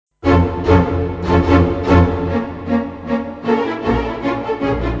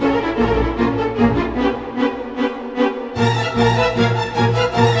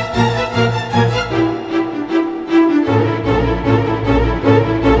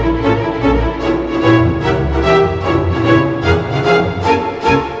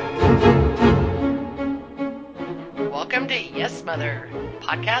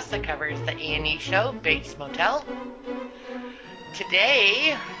that covers the A&E show Bates Motel.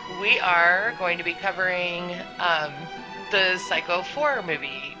 Today, we are going to be covering the Psycho 4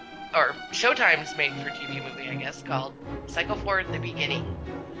 movie, or Showtime's made-for-TV movie, I guess, called Psycho 4 The Beginning.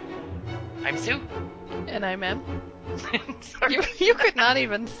 I'm Sue. And I'm Em. Sorry. You could not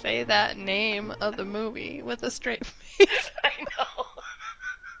even say that name of the movie with a straight face. I know.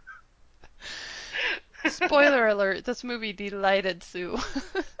 Spoiler alert, this movie delighted Sue.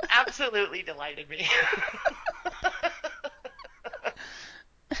 Absolutely delighted me.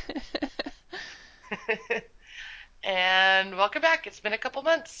 And welcome back. It's been a couple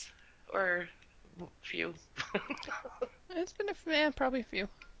months. Or a few. It's been probably a few.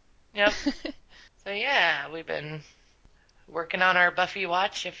 Yep. So yeah, we've been working on our Buffy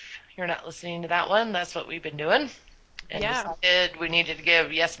watch. If you're not listening to that one, that's what we've been doing. And Yeah. decided we needed to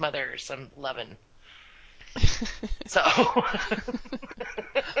give Yes Mother some lovin'. So.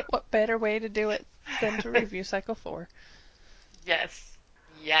 What better way to do it than to review Psycho 4? Yes.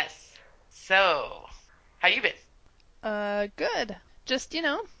 Yes. So, how you been? Good. Just,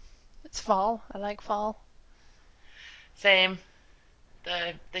 it's fall. I like fall. Same.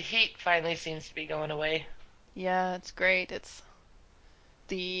 The heat finally seems to be going away. Yeah, it's great.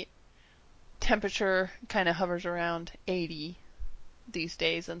 The temperature kind of hovers around 80 these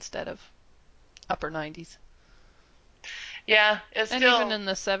days instead of upper 90s. Yeah, it's And still, even in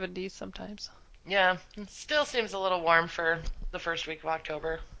the 70s sometimes. yeah, it still seems a little warm for the first week of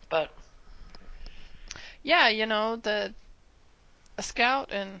October, but Yeah, a scout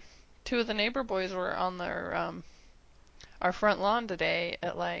and two of the neighbor boys were on our front lawn today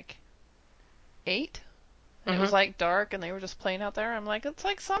at like 8, and it was like dark, and they were just playing out there. I'm like, it's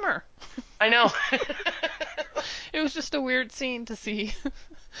like summer. I know. It was just a weird scene to see.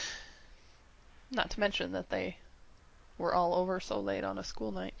 Not to mention that they were all over so late on a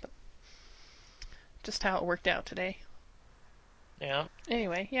school night, but just how it worked out today. Yeah.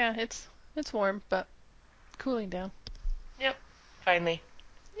 Anyway, yeah, it's warm, but cooling down. Yep. Finally.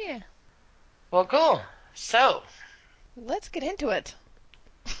 Yeah, Well, cool. So, let's get into it.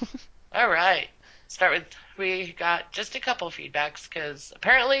 all right. Start with, we got just a couple feedbacks because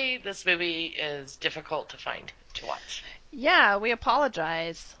apparently this movie is difficult to find to watch. Yeah, we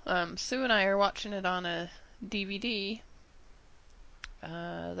apologize. Sue and I are watching it on a DVD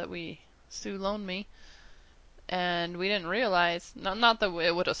that Sue loaned me, and we didn't realize, not that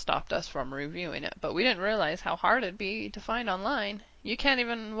it would have stopped us from reviewing it, but we didn't realize how hard it'd be to find online. You can't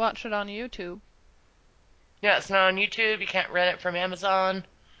even watch it on YouTube Yeah, it's not on YouTube. You can't rent it from Amazon.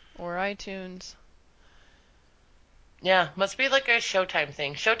 or iTunes. Yeah, must be like a Showtime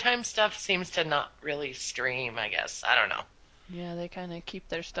thing. Showtime stuff seems to not really stream, I guess. I don't know. Yeah, they kind of keep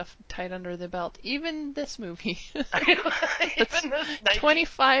their stuff tight under the belt. Even this movie. It's Even this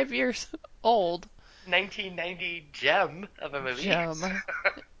 25 years old. 1990 gem of a movie. Gem.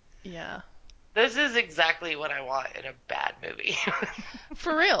 Yeah. This is exactly what I want in a bad movie.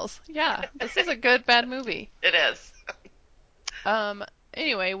 For reals. Yeah. This is a good bad movie. It is.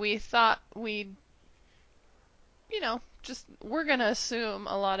 Anyway, we thought we'd, we're gonna assume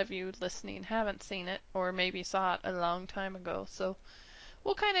a lot of you listening haven't seen it, or maybe saw it a long time ago, so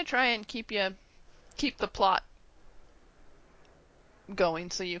we'll kind of try and keep the plot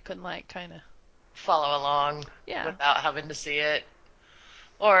going so you can, like, kind of, Follow along yeah. without having to see it.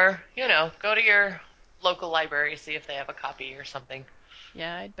 Or, go to your local library, see if they have a copy or something.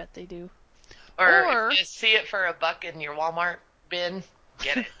 Yeah, I'd bet they do. Or if Or, you see it for $1 in your Walmart bin,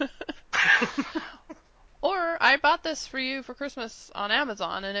 get it. or I bought this for you for Christmas on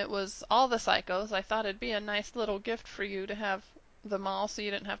Amazon, and it was all the Psychos. I thought it'd be a nice little gift for you to have them all so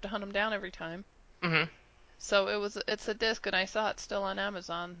you didn't have to hunt them down every time. Hmm. So it's a disc, and I saw it still on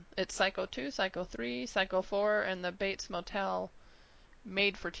Amazon. It's Psycho 2, Psycho 3, Psycho 4, and the Bates Motel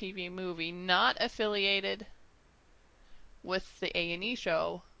made-for-TV movie, not affiliated with the A&E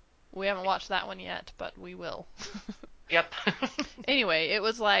show. We haven't watched that one yet, but we will. Yep. Anyway, it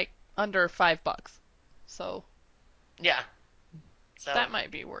was like under $5. So Yeah. So that might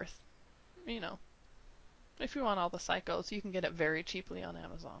be worth, you know, if you want all the Psychos, you can get it very cheaply on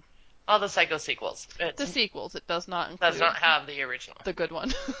Amazon. all the Psycho sequels. It The sequels, it does not does include not have the original. the good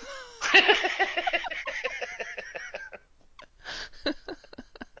one.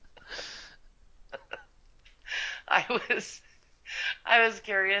 I was I was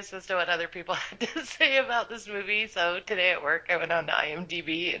curious as to what other people had to say about this movie. So today at work, I went on to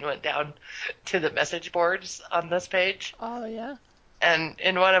IMDb and went down to the message boards on this page. Oh, yeah. And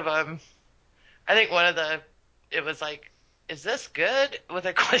in one of them, I think it was like, "Is this good?" with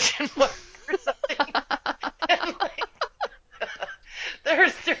a question mark or something. And like,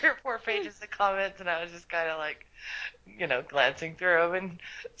 There's 3 or 4 pages of comments, and I was just kind of like, glancing through them, and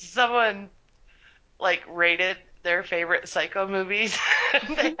someone like rated their favorite Psycho movies.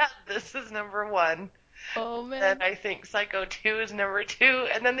 They had this as number 1. Oh Then man. I think Psycho 2 is number 2,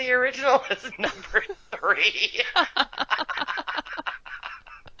 and then the original is number 3.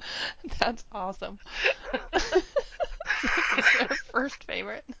 That's awesome. It's their first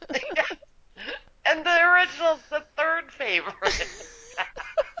favorite. Yeah. And the original's the third favorite.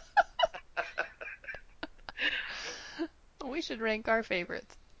 We should rank our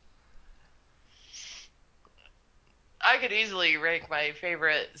favorites. I could easily rank my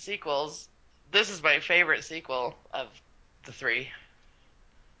favorite sequels. This is my favorite sequel of the 3.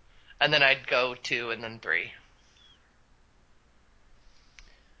 And then I'd go 2 and then 3.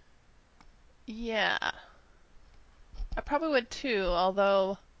 Yeah. I probably would too,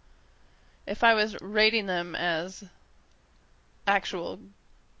 although if I was rating them as actual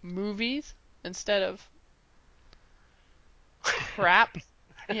movies instead of crap,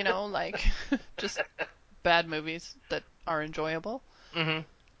 like just bad movies that are enjoyable, Hmm.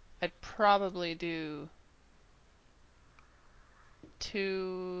 I'd probably do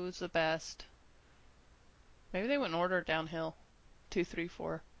two's the best. Maybe they went in order downhill. Two, three,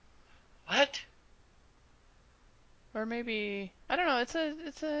 four. What? Or maybe I don't know,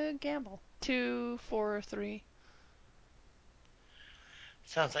 it's a gamble. Two, four, three.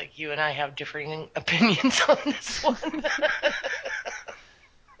 Sounds like you and I have differing opinions on this one.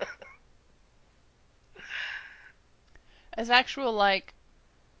 As actual like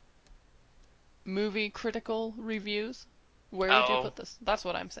movie critical reviews, where would you Oh, put this? That's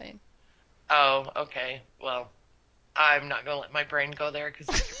what I'm saying. oh, okay. Well, I'm not gonna let my brain go there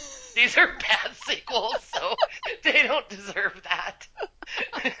because these are bad sequels, so they don't deserve that.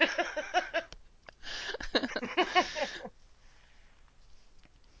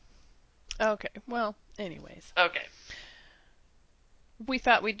 Okay, well, anyways. Okay. We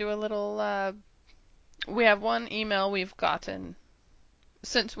thought we'd do a little we have one email we've gotten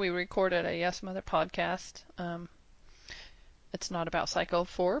since we recorded a Yes Mother podcast. It's not about Psycho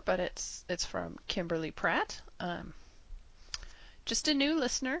 4, but it's from Kimberly Pratt. Just a new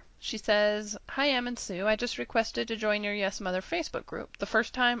listener. She says, "Hi, Em and Sue. I just requested to join your Yes Mother Facebook group. The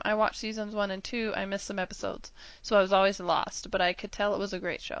first time I watched seasons 1 and 2, I missed some episodes, so I was always lost, but I could tell it was a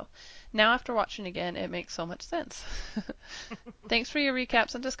great show. Now, after watching again, it makes so much sense. Thanks for your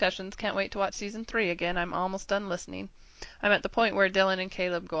recaps and discussions. Can't wait to watch season 3 again. I'm almost done listening. I'm at the point where Dylan and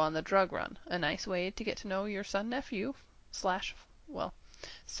Caleb go on the drug run. A nice way to get to know your son-nephew slash, well,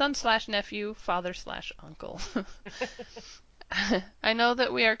 son/nephew, father/uncle. I know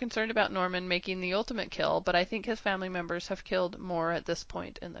that we are concerned about Norman making the ultimate kill, but I think his family members have killed more at this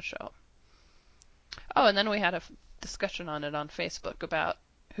point in the show." Oh, and then we had a discussion on it on Facebook about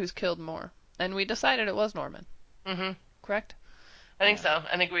who's killed more, and we decided it was Norman. Hmm. Correct? I think Yeah. so.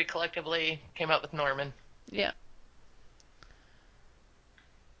 I think we collectively came up with Norman. Yeah.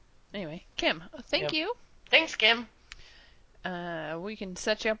 Anyway, Kim, thank Yep. you. Thanks, Kim. We can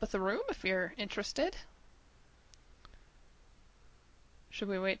set you up with a room if you're interested. Should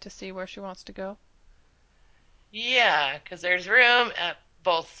we wait to see where she wants to go? Yeah, because there's room at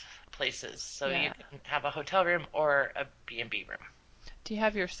both places, so you Yeah. can have a hotel room or a B&B room. Do you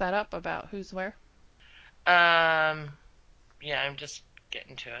have your setup about who's where? Um, yeah, I'm just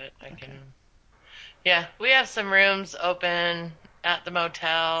getting to it. I Okay. can. Yeah, we have some rooms open at the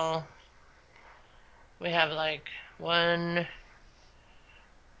motel. We have like one.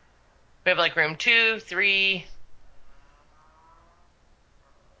 We have like room 2, 3,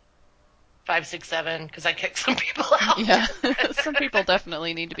 5, 6, 7. Because I kicked some people out. Yeah. Some people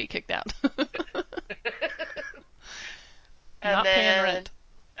definitely need to be kicked out. And Not paying then rent.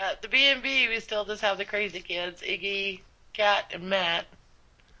 at the B&B, we still just have the crazy kids, Iggy, Kat, and Matt.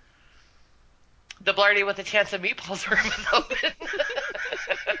 The Blarty with a Chance of Meatballs room is open.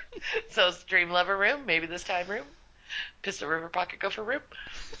 So it's Dream Lover room, maybe this time room. Pistol River Pocket Gopher room.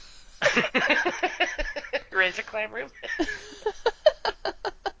 Razor Clam room.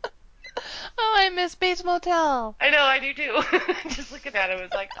 Oh, I miss Bates Motel. I know, I do too. Just looking at him,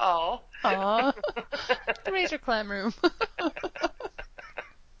 it's like, oh. Aw. The Razor Clam room.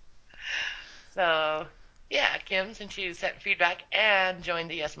 So, yeah, Kim, since you sent feedback and joined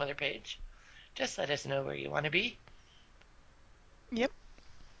the Yes Mother page, just let us know where you want to be. Yep.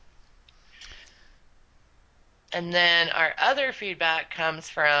 And then our other feedback comes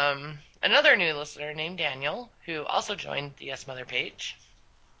from another new listener named Daniel, who also joined the Yes Mother page.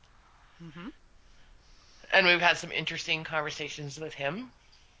 Hmm. And we've had some interesting conversations with him.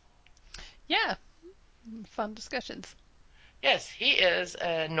 Yeah. Fun discussions. Yes, he is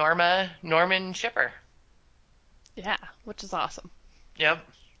a Norman shipper. Yeah, which is awesome. Yep.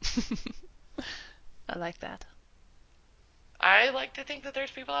 I like that. I like to think that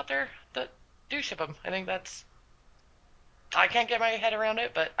there's people out there that do ship them. I can't get my head around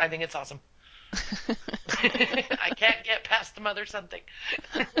it, but I think it's awesome. I can't get past the mother son thing.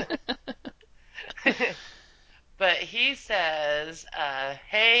 But he says,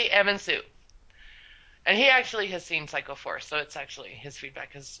 hey, Em and Sue. And he actually has seen Psycho 4, so it's actually, his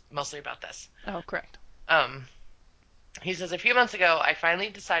feedback is mostly about this. Oh, correct. Um, he says, a few months ago, I finally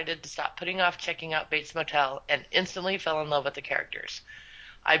decided to stop putting off checking out Bates Motel and instantly fell in love with the characters.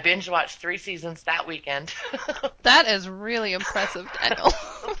 I binge watched 3 seasons that weekend. That is really impressive, Daniel.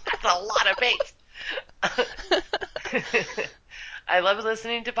 That's a lot of Bates. I love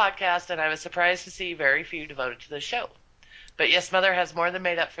listening to podcasts, and I was surprised to see very few devoted to the show. But Yes, Mother has more than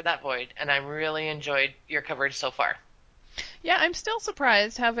made up for that void, and I really enjoyed your coverage so far. Yeah, I'm still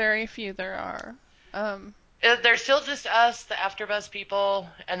surprised how very few there are. Um, There's still just us, the AfterBuzz people,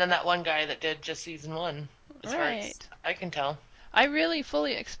 and then that one guy that did just season 1, as far as right. I can tell. I really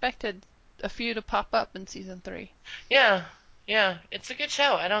fully expected a few to pop up in season 3. Yeah, yeah, it's a good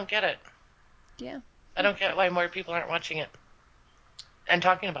show. I don't get it. Yeah. I don't get why more people aren't watching it and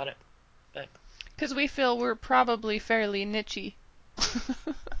talking about it. But Because we feel we're probably fairly nichey.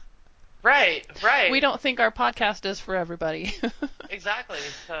 right, We right, don't think our podcast is for everybody. exactly.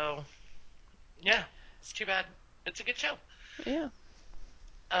 So yeah, it's too bad. It's a good show. Yeah.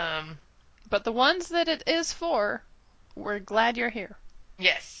 Um, But the ones that it is for, we're glad you're here.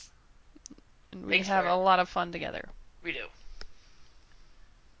 yes, And we thanks for have it. a lot of fun together. We do.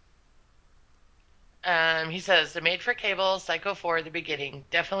 He says the made for cable Psycho 4 the beginning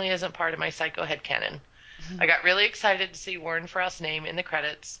definitely isn't part of my Psycho headcanon. I got really excited to see Warren Frost's name in the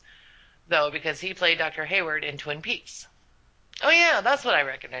credits, though, because he played Dr. Hayward in Twin Peaks. Oh yeah, that's what I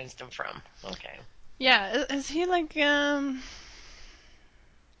recognized him from. Okay. Yeah, is he like a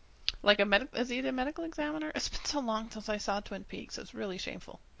medical? Is he the medical examiner? It's been so long since I saw Twin Peaks. It's really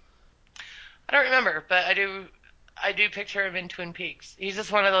shameful. I don't remember, but I do picture him in Twin Peaks. He's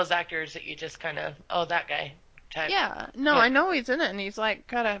just one of those actors that you just kind of, oh, that guy type. Yeah, no, But I know he's in it, and he's like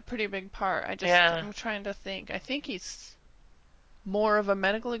got a pretty big part. yeah, I'm trying to think. I think he's more of a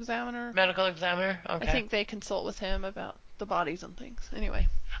medical examiner. medical examiner. I Okay. think they consult with him about the bodies and things. Anyway,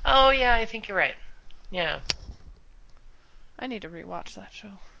 Oh yeah, I think you're right. Yeah. I need to rewatch that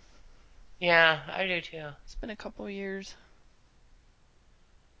show. Yeah, I do too. It's been a couple years.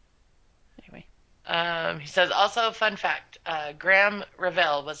 Anyway. He says also, fun fact: Graham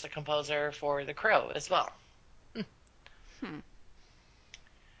Revell was the composer for The Crow as well. Hmm.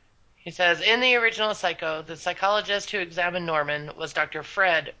 He says in the original Psycho, the psychologist who examined Norman was Dr.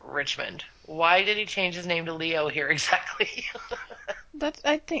 Fred Richmond. Why did he change his name to Leo here exactly?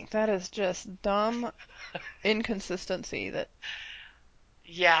 I think that is just dumb inconsistency that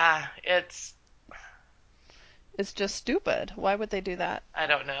Yeah, is just stupid. Why would they do that? I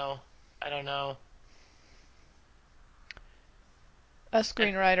don't know. I don't know. A And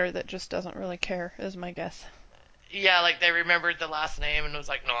screenwriter that just doesn't really care is my guess. yeah, like they remembered the last name and was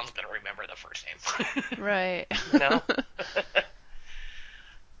like, no one's gonna remember the first name. Right. You know?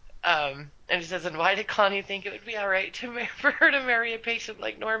 And he says, and why did Connie think it would be all right for her to marry a patient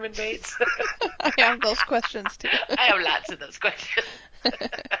like Norman Bates? I have those questions too. I have lots of those questions.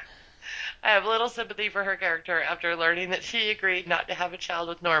 I have little sympathy for her character after learning that she agreed not to have a child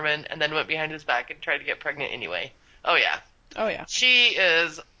with Norman and then went behind his back and tried to get pregnant anyway. Oh, yeah. Oh yeah. She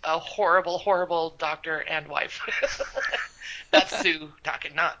is a horrible, horrible doctor and wife. That's Sue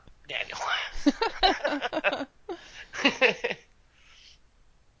talking, not Daniel.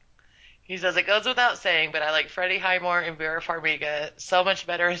 He says it goes without saying, but I like Freddie Highmore and Vera Farmiga so much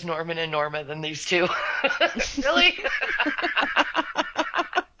better as Norman and Norma than these two. Really?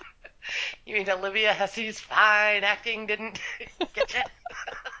 You mean Olivia Hussey's fine acting didn't get you?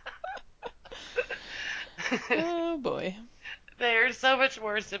 Oh boy. They're so much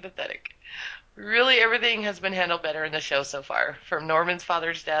more sympathetic. Really, everything has been handled better in the show so far, from Norman's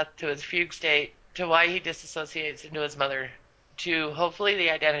father's death to his fugue state to why he disassociates into his mother to hopefully the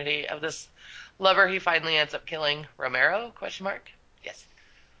identity of this lover he finally ends up killing. Romero? Question mark. Yes.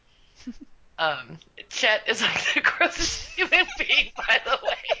 Chet is like the grossest human being, by the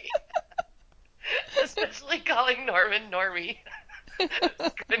way. Especially calling Norman Normie.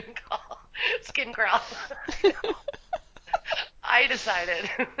 Skin crawl. I decided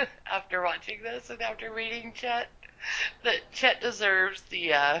after watching this and after reading Chet that Chet deserves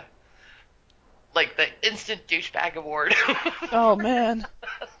the like the instant douchebag award. Oh man.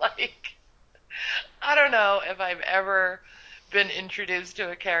 Like I don't know if I've ever been introduced to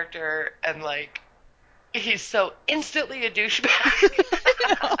a character and like he's so instantly a douchebag.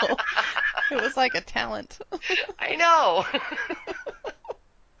 I know. It was like a talent. I know.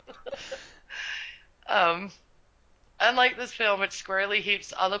 um, Unlike this film, which squarely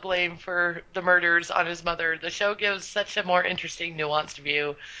heaps all the blame for the murders on his mother, the show gives such a more interesting, nuanced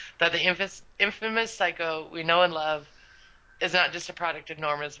view that the infamous psycho we know and love is not just a product of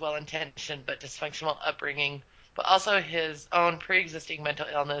Norma's well-intentioned but dysfunctional upbringing, but also his own pre-existing mental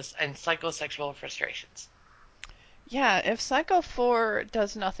illness and psychosexual frustrations. Yeah, if Psycho 4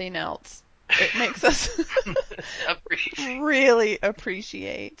 does nothing else, it makes us Appreciate really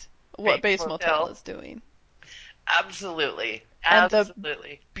appreciate what Bates Bates Motel Motel. is doing. Absolutely. And the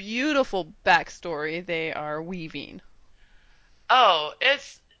Absolutely. beautiful backstory they are weaving. Oh,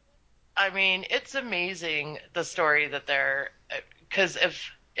 I mean, it's amazing the story that they're because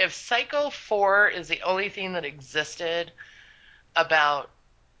if Psycho 4 is the only thing that existed about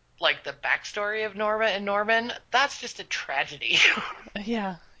like the backstory of Norma and Norman, that's just a tragedy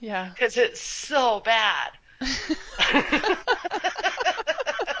Yeah, yeah. because it's so bad.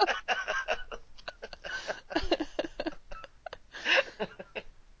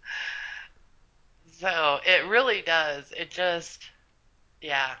 So it really does. It just,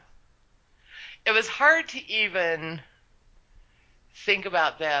 yeah. It was hard to even think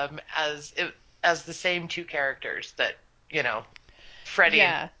about them as the same two characters that, you know, Freddie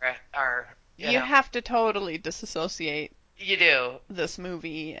and Yeah, Nora are, you have to totally disassociate you do. this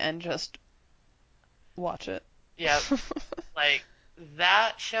movie and just watch it. Yep. Like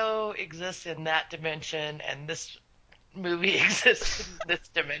that show exists in that dimension and this movie exists in this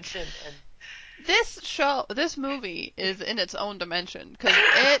dimension and This movie is in its own dimension because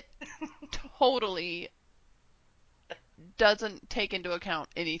it totally doesn't take into account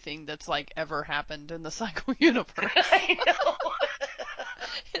anything that's like ever happened in the Psycho universe. I know.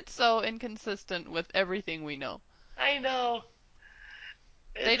 It's so inconsistent with everything we know. I know.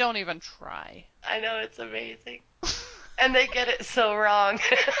 They It's don't even try. I know it's amazing. And they get it so wrong.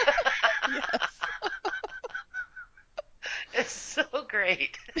 Yes. It's so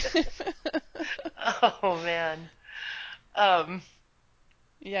great. Oh man. Um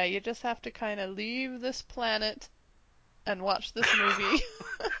Yeah, you just have to kind of leave this planet and watch this movie,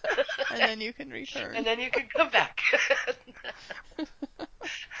 and then you can and return. then you can come back.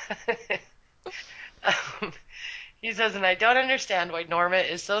 um, he says, and I don't understand why Norma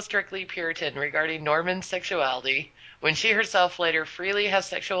is so strictly Puritan regarding Norman's sexuality when she herself later freely has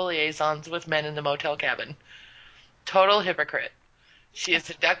sexual liaisons with men in the motel cabin. Total hypocrite. She is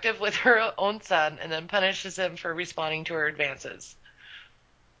seductive with her own son and then punishes him for responding to her advances.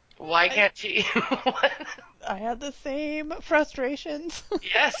 Why I, can't she? What? I had the same frustrations.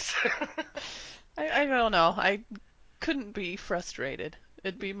 Yes. I don't know. I couldn't be frustrated.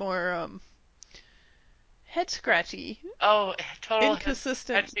 It'd be more head scratchy, Oh, total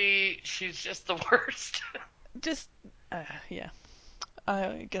inconsistent. sketchy. She's just the worst. Just yeah.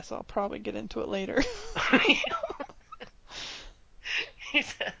 I guess I'll probably get into it later. He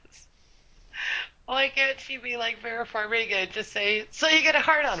says, why can't she be like Vera Farmiga and just say, so you get a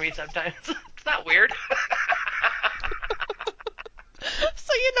heart on me sometimes? It's not weird.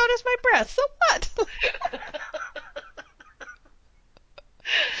 So you notice my breath. So what?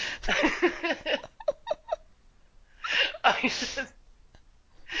 He says,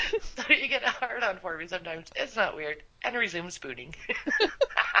 so you get a heart on for me sometimes. It's not weird. And resume spooning.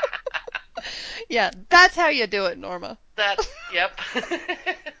 Yeah, that's how you do it, Norma. That's, yep.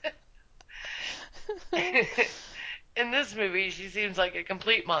 In this movie, she seems like a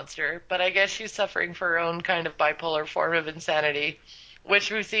complete monster, but I guess she's suffering for her own kind of bipolar form of insanity,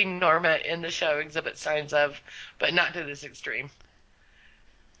 which we've seen Norma in the show exhibit signs of, but not to this extreme.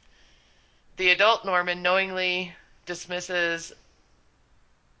 The adult Norman knowingly dismisses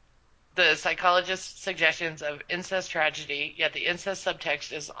the psychologist's suggestions of incest tragedy, yet the incest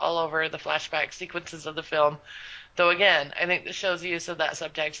subtext is all over the flashback sequences of the film, though again, I think the show's use of that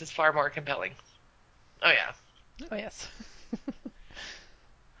subtext is far more compelling. Oh, yeah. Oh yes.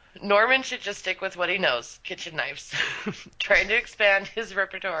 Norman should just stick with what he knows, kitchen knives. Trying to expand his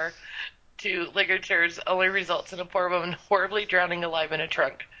repertoire to ligatures only results in a poor woman horribly drowning alive in a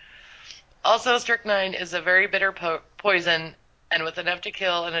trunk. Also, strychnine is a very bitter poison, and with enough to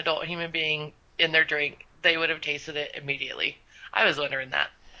kill an adult human being in their drink, they would have tasted it immediately. I was wondering that.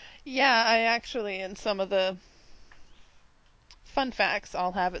 Yeah, I actually, in some of the fun facts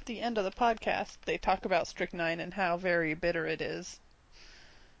I'll have at the end of the podcast, they talk about strychnine and how very bitter it is.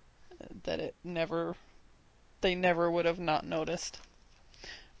 That they never would have not noticed.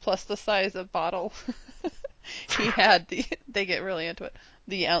 Plus the size of bottle. He had they get really into it.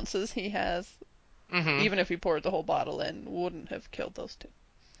 The ounces he has, Hmm. even if he poured the whole bottle in, wouldn't have killed those two.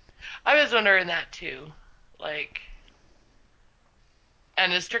 I was wondering that too. Like,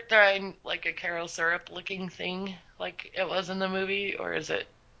 and is strychnine like a carob syrup looking thing like it was in the movie, or is it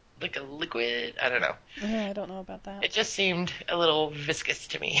like a liquid? I don't know. I don't know about that. It just seemed a little viscous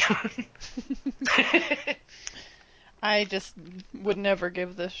to me. I just would never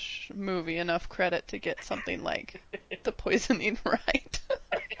give this movie enough credit to get something like the poisoning right.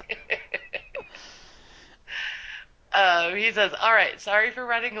 He says, "All right, sorry for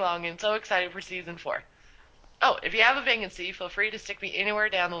running long and so excited for season 4. Oh, if you have a vacancy, feel free to stick me anywhere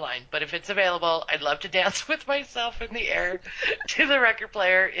down the line. But if it's available, I'd love to dance with myself in the air to the record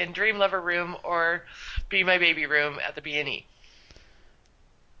player in Dream Lover Room or Be My Baby Room at the B&E.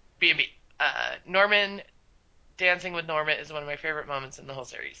 B&B. Norman dancing with Norma is one of my favorite moments in the whole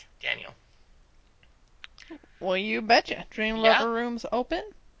series. Daniel. Well, you betcha. Dream Yeah, Lover Room's open,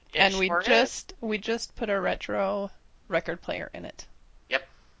 it and we sure is. just we just put a retro record player in it Yep.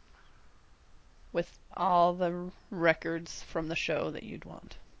 with all the records from the show that you'd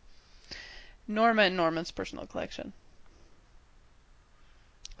want. Norma and Norman's personal collection.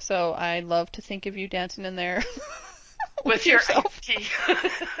 So I love to think of you dancing in there With with your yourself. iced tea.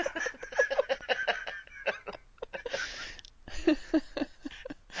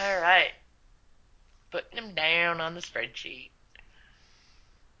 All right. Putting him down on the spreadsheet.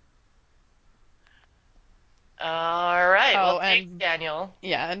 All right. Well, Oh, thanks, and Daniel.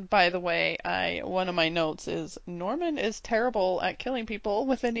 yeah, and by the way, I one of my notes is Norman is terrible at killing people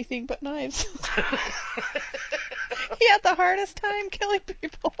with anything but knives. He had the hardest time killing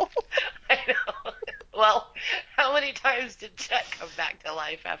people. I know. Well, how many times did Chet come back to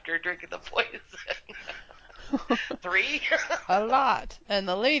life after drinking the poison? 3? A lot. And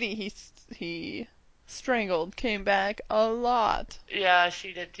the lady he strangled came back a lot. Yeah,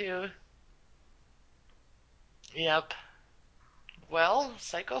 she did too. Yep. Well,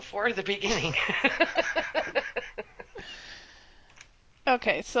 Psycho 4, the beginning.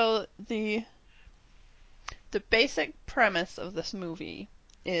 Okay, so the basic premise of this movie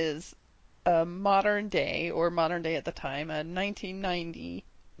is a modern day, or modern day at the time, a 1990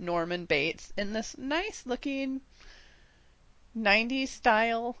 Norman Bates in this nice looking 90s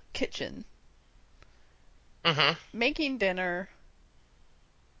style kitchen Hmm. making dinner,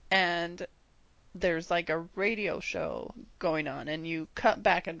 and there's like a radio show going on, and you cut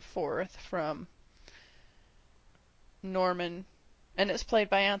back and forth from Norman, and it's played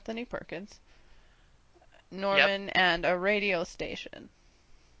by Anthony Perkins, Yep. Norman and a radio station.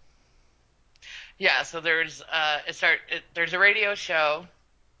 Yeah, so there's a radio show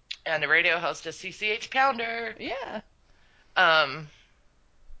and the radio host is CCH Pounder. Yeah. Um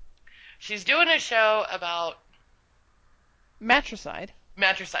she's doing a show about Matricide.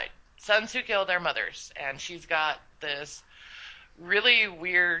 matricide, sons who kill their mothers, and she's got this really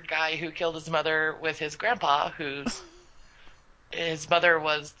weird guy who killed his mother with his grandpa, who's his mother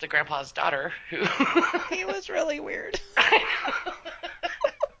was the grandpa's daughter, who He was really weird.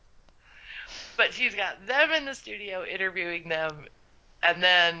 but she's got them in the studio interviewing them, and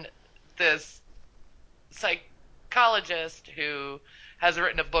then this psychologist who has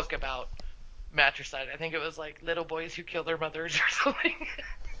written a book about matricide. I think it was like little boys who kill their mothers or something.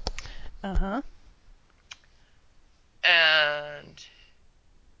 Uh-huh. And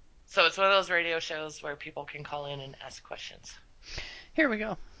so it's one of those radio shows where people can call in and ask questions. Here we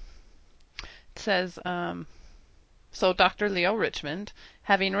go. It says, so Dr. Leo Richmond,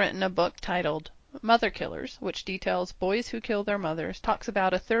 having written a book titled Mother Killers, which details boys who kill their mothers, talks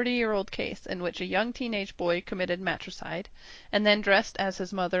about a 30-year-old case in which a young teenage boy committed matricide and then dressed as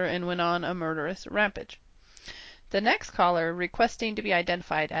his mother and went on a murderous rampage. The next caller, requesting to be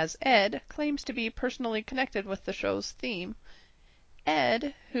identified as Ed, claims to be personally connected with the show's theme.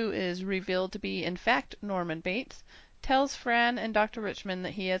 Ed, who is revealed to be in fact Norman Bates, tells Fran and Dr. Richmond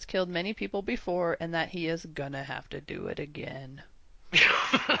that he has killed many people before and that he is gonna have to do it again.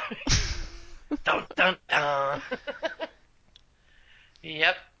 Dun dun dun.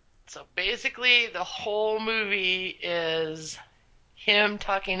 Yep. So basically, the whole movie is him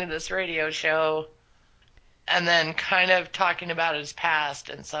talking to this radio show and then kind of talking about his past,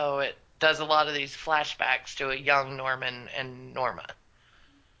 and so it does a lot of these flashbacks to a young Norman and Norma.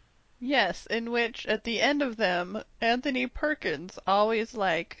 Yes, in which at the end of them, Anthony Perkins always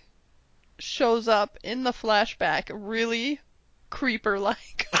like shows up in the flashback really creeper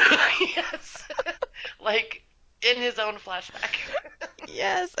like. Yes. Like in his own flashback.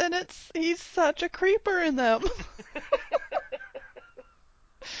 Yes, and he's such a creeper in them.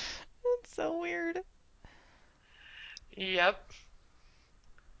 It's so weird. Yep.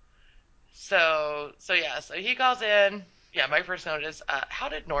 So yeah, so he calls in. Yeah, my first note is, how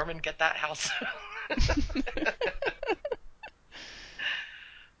did Norman get that house?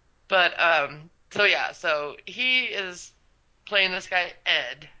 But so yeah, so he is playing this guy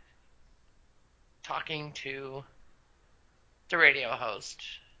Ed, talking to the radio host,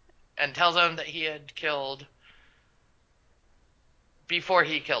 and tells him that he had killed before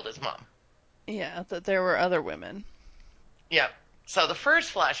he killed his mom. Yeah, that there were other women. Yep. So the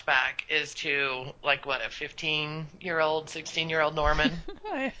first flashback is to, like, what, a 15-year-old, 16-year-old Norman?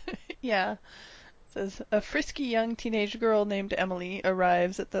 I, yeah. It says a frisky young teenage girl named Emily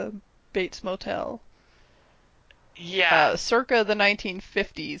arrives at the Bates Motel. Yeah. Circa the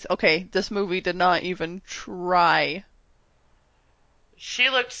 1950s. Okay, this movie did not even try. She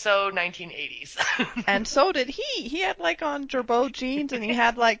looked so 1980s. And so did he. He had like on Gerbeau jeans and he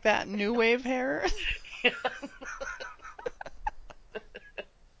had like that new wave hair.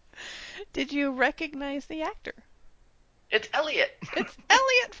 Did you recognize the actor? It's Elliot. It's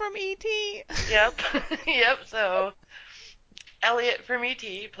Elliot from E.T. Yep. Yep. So Elliot from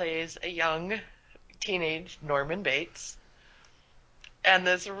E.T. plays a young teenage Norman Bates, and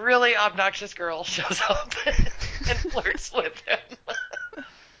this really obnoxious girl shows up and flirts with him.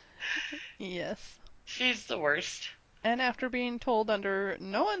 Yes. She's the worst. And after being told under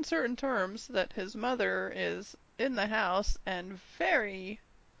no uncertain terms that his mother is in the house and very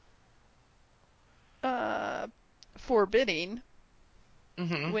uh forbidding,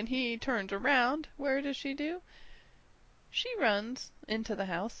 Hmm. when he turns around, where does she do? She runs into the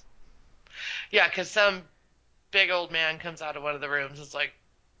house. Yeah, because some big old man comes out of one of the rooms and is like,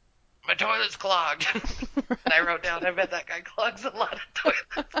 my toilet's clogged. And I wrote down, I bet that guy clogs a lot of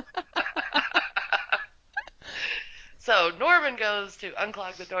toilets. So Norman goes to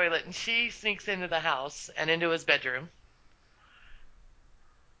unclog the toilet, and she sneaks into the house and into his bedroom.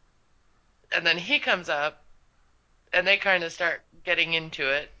 And then he comes up, and they kind of start getting into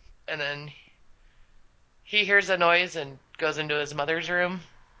it. And then he hears a noise and goes into his mother's room.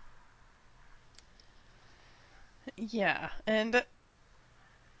 Yeah, and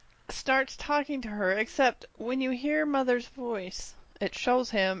starts talking to her, except when you hear Mother's voice, it shows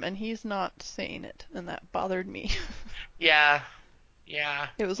him and he's not saying it, and that bothered me. Yeah, yeah,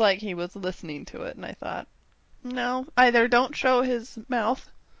 It was like he was listening to it, and I thought, no, either don't show his mouth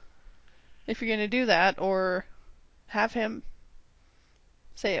if you're going to do that, or have him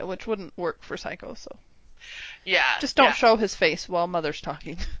say it, which wouldn't work for Psycho, so yeah, just don't yeah. show his face while Mother's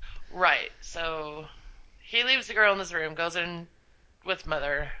talking. Right. So he leaves the girl in his room, goes in with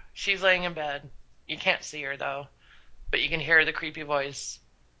mother. She's laying in bed. You can't see her though, but you can hear the creepy voice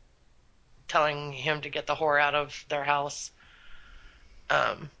telling him to get the whore out of their house,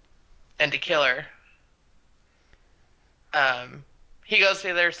 um, and to kill her. Um, he goes to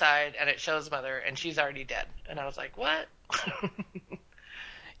the other side, and it shows mother, and she's already dead. And I was like, what?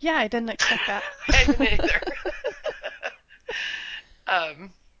 Yeah, I didn't expect that. I didn't either.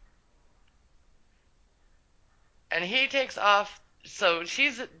 um, and he takes off. So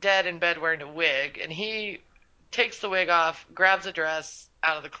she's dead in bed wearing a wig, and he takes the wig off, grabs a dress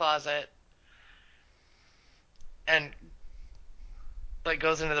out of the closet, and like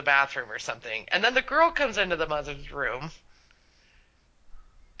goes into the bathroom or something. And then the girl comes into the mother's room,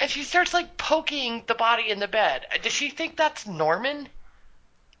 and she starts like poking the body in the bed. Does she think that's Norman?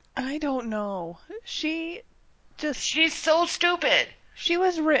 I don't know. Just She's so stupid. she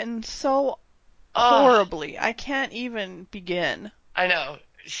was written so Oh, horribly. I can't even begin. I know.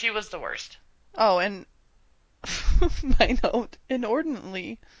 She was the worst. Oh, and my note,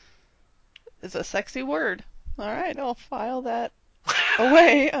 inordinately, is a sexy word. All right, I'll file that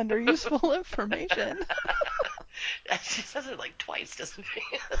away under useful information. She says it like twice, doesn't she?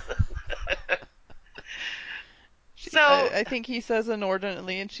 I, So, I think he says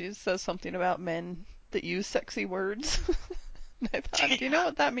inordinately, and she says something about men that use sexy words. And I thought, do you know yeah.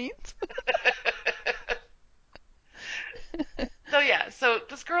 what that means? So yeah, so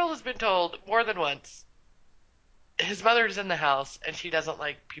this girl has been told more than once his mother's in the house and she doesn't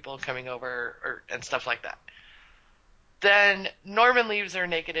like people coming over or and stuff like that. Then Norman leaves her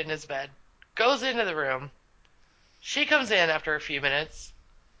naked in his bed, goes into the room. She comes in after a few minutes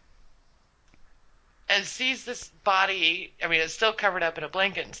and sees this body. I mean, it's still covered up in a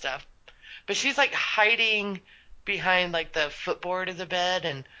blanket and stuff, but she's like hiding behind like the footboard of the bed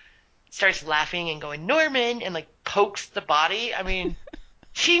and starts laughing and going, Norman, and like pokes the body. I mean,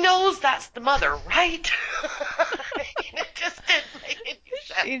 she knows that's the mother, right? It just didn't make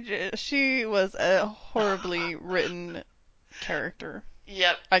any sense. She was a horribly written character.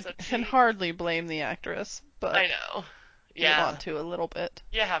 Yep. I So can she, hardly blame the actress, but I know. You Yeah, want to a little bit.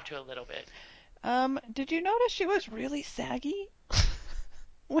 you have to a little bit. Did you notice she was really saggy?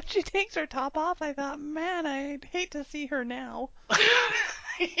 When she takes her top off, I thought, man, I'd hate to see her now.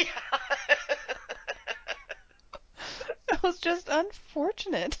 Yeah. It was just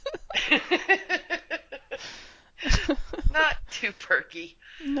unfortunate. Not too perky.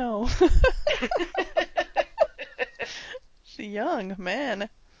 No. She's young, man.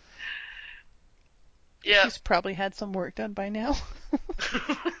 Yep. She's probably had some work done by now.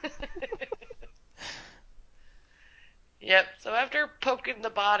 Yep. So after poking the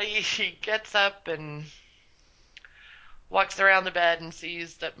body, she gets up and walks around the bed and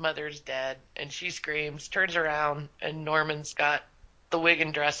sees that Mother's dead. And she screams, turns around, and Norman's got the wig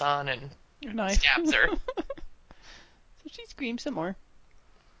and dress on and Knife. stabs her. So she screams some more.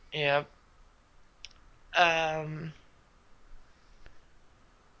 Yep.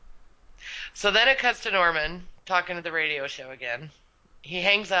 So then it cuts to Norman talking to the radio show again. He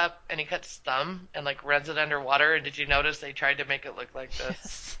hangs up and he cuts his thumb and like runs it underwater. And did you notice they tried to make it look like the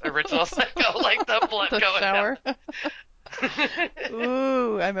Yes. original Psycho, like the blood The going shower. down?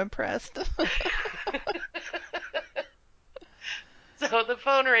 Ooh, I'm impressed. So the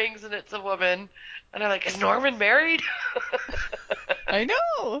phone rings and it's a woman, and I'm like, "Is Norman married?" I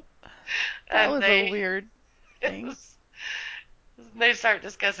know. That And was a weird thing. they start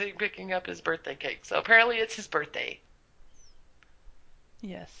discussing picking up his birthday cake. So apparently it's his birthday,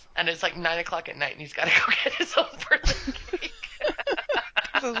 Yes. and it's like 9 o'clock at night, and he's got to go get his own birthday cake.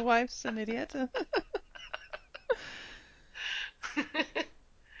 Because his wife's an idiot.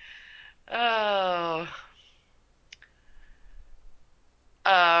 Oh.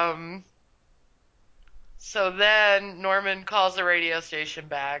 Um. So then Norman calls the radio station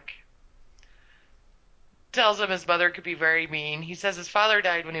back, tells him his mother could be very mean. He says his father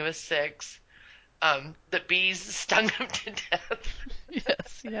died when he was 6. The bees stung him to death.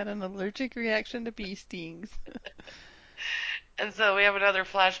 Yes, he had an allergic reaction to bee stings. And so we have another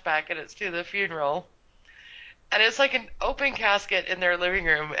flashback, and it's to the funeral. And it's like an open casket in their living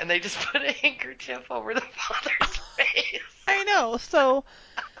room, and they just put a handkerchief over the father's face. I know. So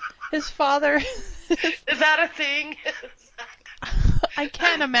his father. Is that a thing? I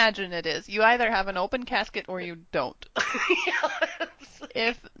can't imagine it is. You either have an open casket or you don't. Yes.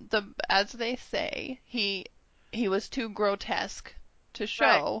 If as they say, he was too grotesque to Right.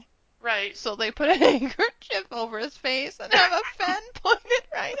 show, Right. so they put a handkerchief over his face and have a fan pointed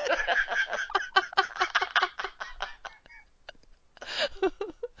right at him.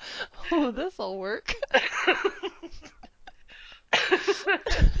 Oh, this'll work.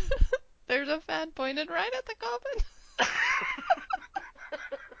 There's a fan pointed right at the coffin.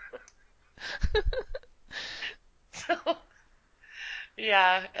 So,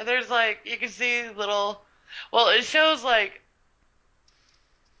 yeah, and there's like, you can see little, well, it shows like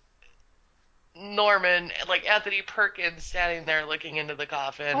Norman, like Anthony Perkins standing there looking into the Oh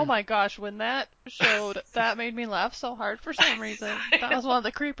coffin. my gosh, when that showed, that made me laugh so hard for some reason. That was one of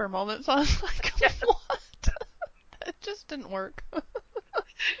the creeper moments. I was like, Yeah. what? That just didn't work.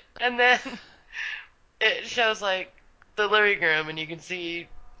 And then it shows like the living room, and you can see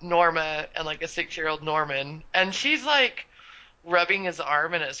Norma and like a 6-year-old Norman, and she's like rubbing his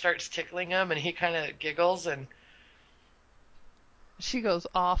arm, and it starts tickling him, and he kind of giggles, and She goes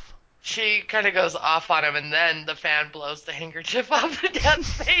off. she kind of goes off on him, and then the fan blows the handkerchief off the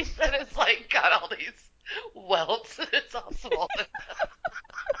dad's face, and it's like got all these welts, and it's all swollen.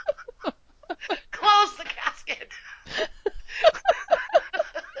 Close the casket.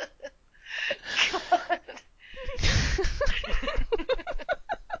 God.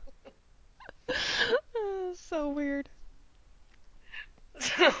 So weird.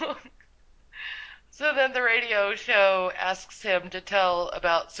 So, so then the radio show asks him to tell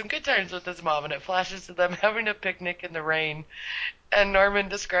about some good times with his mom, and it flashes to them having a picnic in the rain. And Norman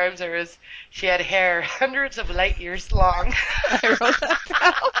describes her as she had hair hundreds of light years long. I wrote that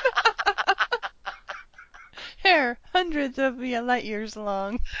down. Hair hundreds of light years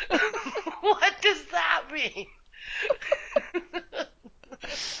long. What does that mean?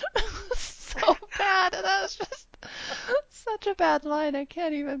 So bad. That was just such a bad line. I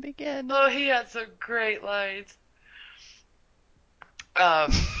can't even begin. Oh, he had some great lines.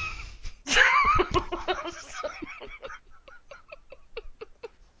 Um,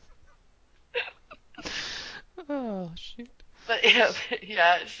 Oh, shoot. but yeah,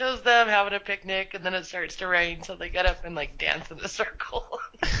 yeah, it shows them having a picnic, and then it starts to rain, so they get up and like dance in a circle.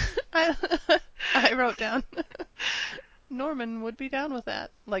 I, I wrote down Norman would be down with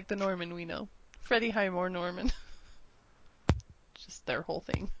that, like the Norman we know. Freddie Highmore Norman. Just their whole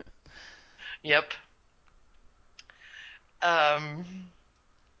thing. Yep. Um,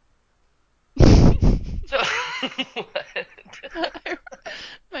 so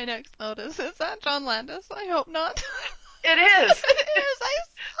My next note is that John Landis? I hope not. it is. It is. I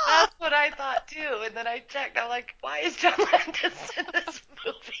saw. That's what I thought too. And then I checked. I'm like, why is John Landis in this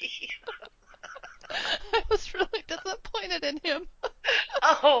movie? I was really disappointed in him.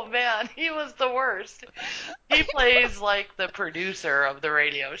 Oh man, he was the worst. He plays like the producer of the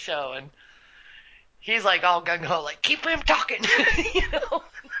radio show, and he's like all gung ho, like keep him talking, you know.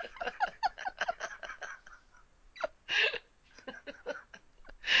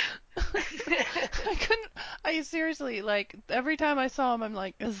 I couldn't. I seriously, like, every time I saw him, I'm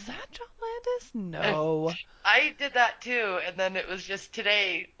like, is that John Landis? No. I did that too, and then it was just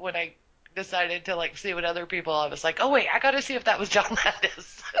today when I decided to like see what other people. I was like, oh wait, I got to see if that was John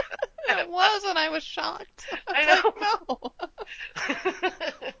Landis, and It it was. was, and I was shocked. I was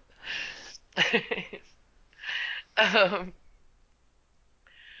like, I no. know.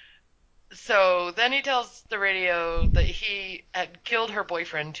 So then he tells the radio that he had killed her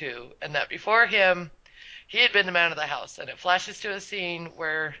boyfriend too, and that before him, he had been the man of the house. And it flashes to a scene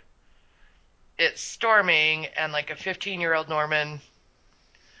where it's storming, and like a 15-year-old Norman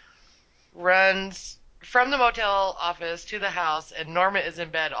runs from the motel office to the house, and Norma is in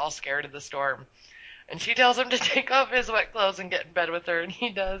bed, all scared of the storm. And she tells him to take off his wet clothes and get in bed with her, and he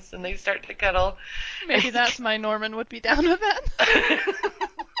does, and they start to cuddle. Maybe that's my Norman would be down with that.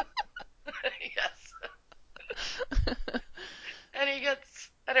 Yes. And he gets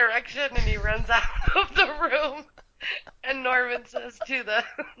an erection and he runs out of the room. And Norman says to the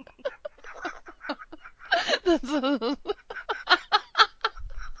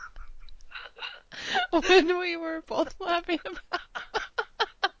When we were both laughing about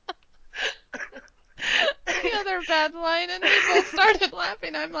the other bad line, and we both started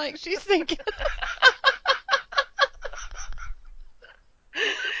laughing. I'm like, she's thinking.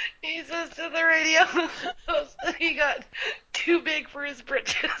 he says to the radio host that he got too big for his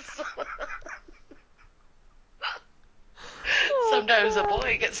britches. Sometimes a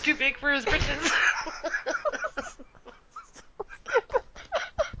boy gets too big for his britches.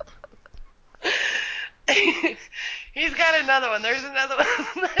 He's got another one. There's another one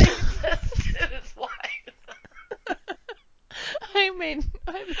that he says to his wife. I may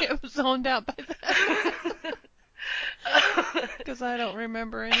have zoned out by that because I don't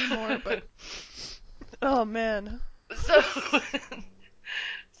remember anymore. But oh man. so,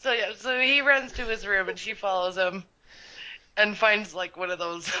 so he runs to his room and she follows him and finds like one of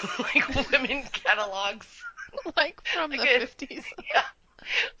those like women catalogs, Like from like the 50s. yeah,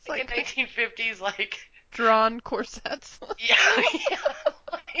 It's like a like 1950s like drawn corsets. yeah, yeah,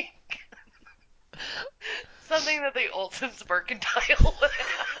 like something that the Olsen's Mercantile would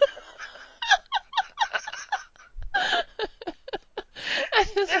have. And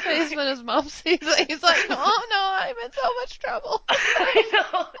his face when his mom sees it, he's like, oh no, I'm in so much trouble. I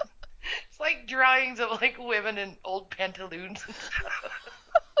know. It's like drawings of like women in old pantaloons and stuff.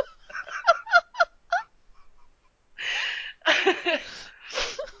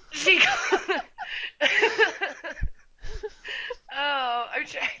 She. Oh, I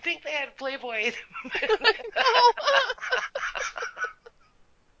think they had Playboy.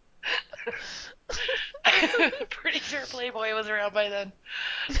 Pretty sure Playboy was around by then.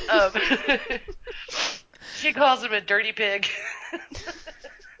 Um, she calls him a dirty pig.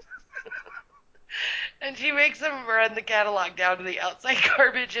 And she makes him run the catalog down to the outside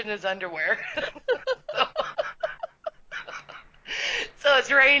garbage in his underwear. So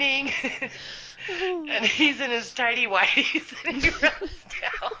it's raining, and he's in his tidy whities, and he runs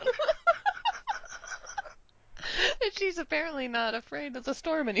down. And she's apparently not afraid of the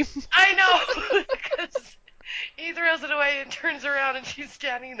storm anymore. I know, because he throws it away and turns around, and she's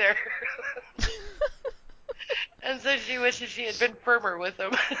standing there. And so she wishes she had been firmer with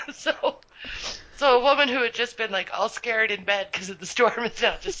him. So a woman who had just been like all scared in bed because of the storm is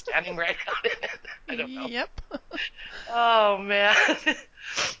now just standing right out in it. I don't know. Yep. Oh man.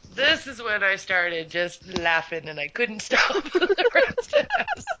 This is when I started just laughing and I couldn't stop the rest of it. I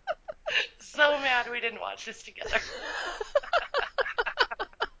was so mad we didn't watch this together.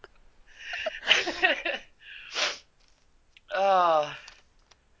 Oh.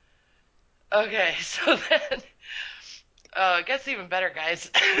 Okay, so then it gets even better, guys.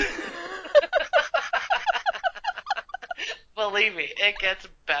 Believe me, it gets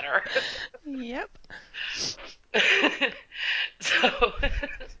better. Yep. so,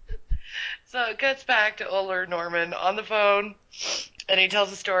 so it cuts back to Oler Norman on the phone, and he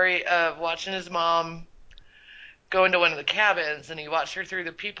tells a story of watching his mom go into one of the cabins and he watched her through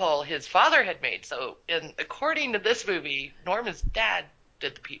the peephole his father had made. So, according to this movie, Norma's dad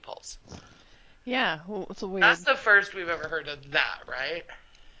did the peepholes. Yeah, well, it's a weird. That's the first we've ever heard of that, right?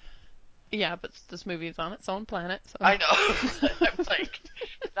 Yeah, but this movie is on its own planet, so. I know. I'm like,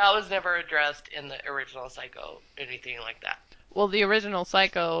 that was never addressed in the original Psycho, anything like that. Well, the original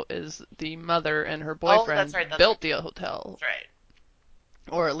Psycho is the mother and her Oh, boyfriend that's right. That's right. built the hotel, That's right.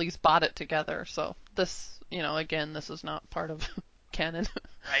 or at least bought it together. So this, again, this is not part of canon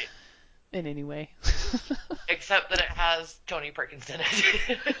Right. in any way. Except that it has Tony Perkins in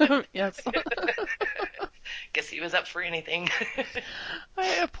it. Yes. Guess he was up for anything.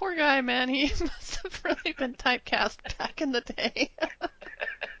 A poor guy, man. He must have really been typecast back in the day.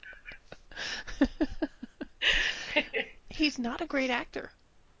 He's not a great actor.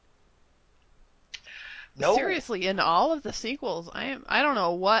 No. Seriously, in all of the sequels, I don't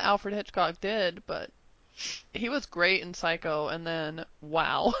know what Alfred Hitchcock did, but he was great in Psycho, and then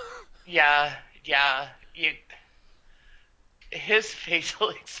wow. Yeah, yeah. His facial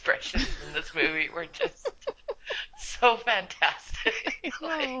expressions in this movie were just so fantastic.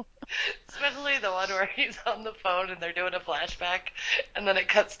 Like, No. especially the one where he's on the phone and they're doing a flashback, and then it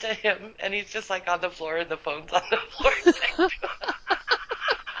cuts to him and he's just like on the floor and the phone's on the floor next to him.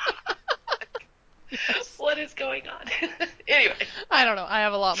 Yes. What is going on? Anyway. I don't know. I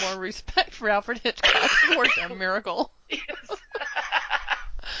have a lot more respect for Alfred Hitchcock. He worked a miracle. Yes.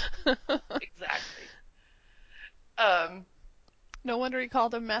 Exactly. Um. No wonder he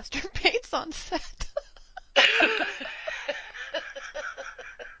called him Master Bates on set.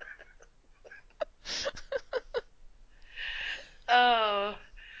 Oh.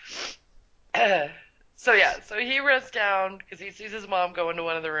 So yeah, so he runs down because he sees his mom go into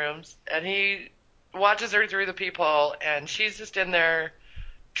one of the rooms, and he watches her through the peephole, and she's just in there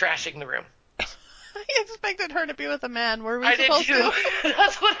trashing the room. I expected her to be with a man. Were we I did supposed too. to?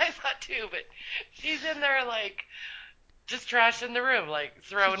 That's what I thought too. But she's in there like just trashing the room, like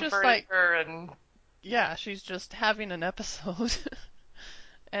She's throwing just like, furniture and yeah, she's just having an episode.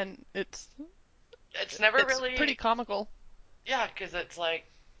 And it's never it's pretty really, comical. yeah, because it's like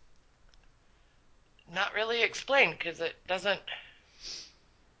not really explained because it doesn't.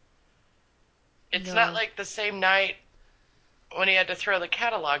 It's not No. like the same night when he had to throw the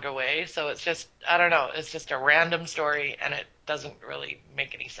catalog away, so it's just, I don't know, it's just a random story and it doesn't really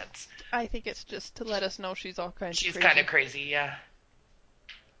make any sense. I think it's just to let us know she's all kinds of She's kind of crazy. crazy, yeah.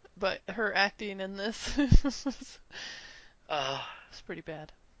 But her acting in this was Oh, pretty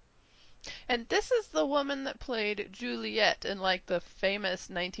bad. And this is the woman that played Juliet in like the famous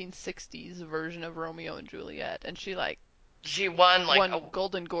 1960s version of Romeo and Juliet, and she like she won like a won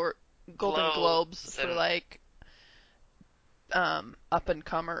Golden Globes Globes for and like up and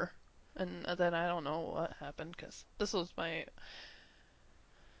comer. And then I don't know what happened because this was my.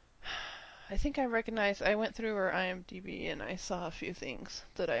 I think I recognized. I went through her IMDb and I saw a few things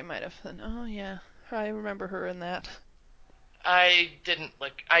that I might have. Oh yeah, I remember her in that. I didn't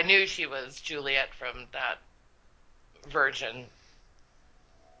look. I knew she was Juliet from that version,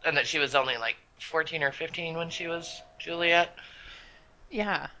 and that she was only like 14 or 15 when she was Juliet.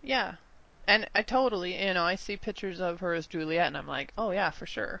 Yeah, yeah. And I totally, I see pictures of her as Juliet and I'm like, oh yeah, for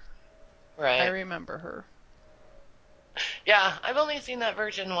sure. I Right. remember her. Yeah, I've only seen that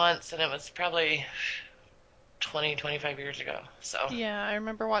version once, and it was probably 20, 25 years ago. So, Yeah, I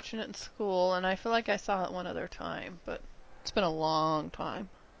remember watching it in school and I feel like I saw it one other time, but it's been a long time.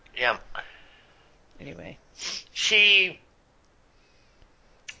 yeah. Anyway. She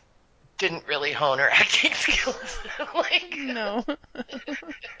didn't really hone her acting skills. Like, No.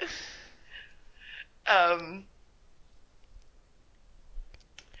 um,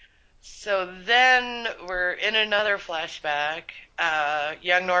 so then we're in another flashback.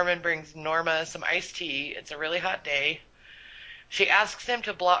 Young Norman brings Norma some iced tea. It's a really hot day. She asks him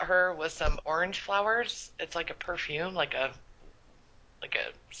to blot her with some orange flowers. It's like a perfume, like a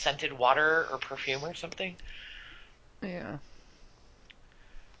scented water or perfume or something. Yeah.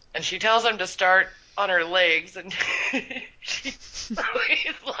 And she tells him to start on her legs, and she's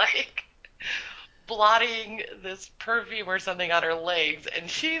like blotting this perfume or something on her legs, and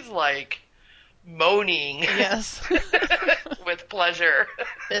she's like moaning Yes. with pleasure.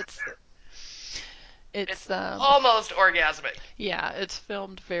 it's It's it's almost orgasmic. yeah, it's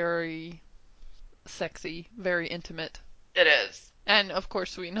filmed very sexy, very intimate. It is. And of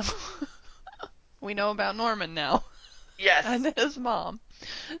course we know we know about Norman now Yes. and his mom.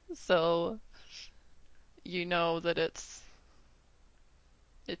 So you know that it's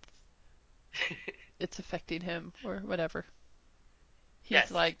it's affecting him or whatever. He's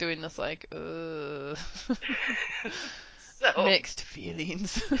Yes. like doing this So, mixed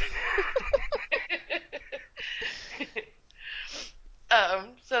feelings.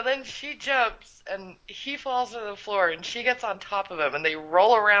 so then she jumps and he falls to the floor and she gets on top of him and they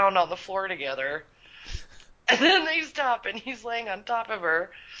roll around on the floor together. And then they stop and he's laying on top of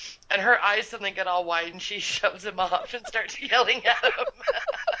her and her eyes suddenly get all wide and she shoves him off and starts yelling at him.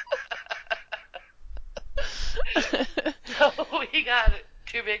 So he got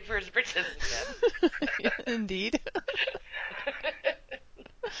too big for his britches Indeed. again.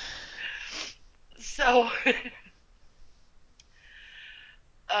 So,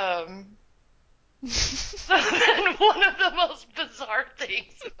 um, so then one of the most bizarre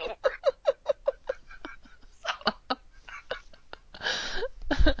things in the world.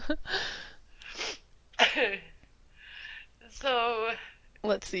 So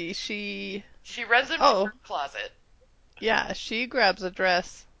Let's see. She runs into Oh, her closet. yeah, she grabs a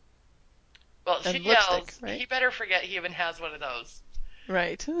dress Well, she and lipstick, yells, right? he better forget he even has one of those.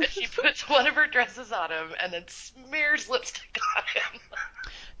 Right. And she puts one of her dresses on him and then smears lipstick on him.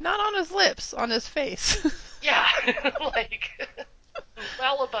 Not on his lips, on his face. Yeah, like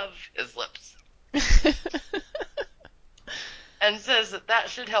well above his lips. And says that that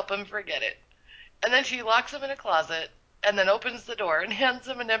should help him forget it. And then she locks him in a closet and then opens the door and hands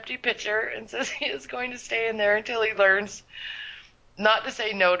him an empty pitcher and says he is going to stay in there until he learns not to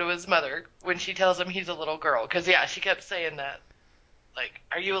say no to his mother when she tells him he's a little girl. Because, yeah, she kept saying that. Like,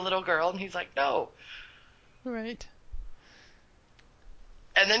 are you a little girl? And he's like, no. Right.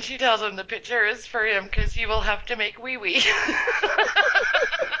 And then she tells him the pitcher is for him because he will have to make wee wee.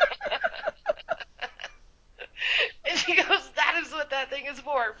 And she goes, that is what that thing is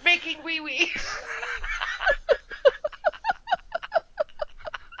for, making wee wee.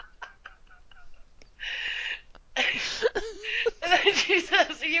 And then she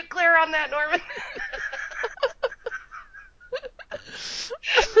says, are you clear on that, Norman?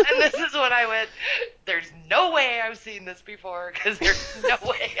 And this is when I went, there's no way I've seen this before because there's no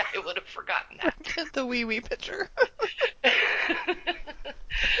way I would have forgotten that. Get the wee wee picture.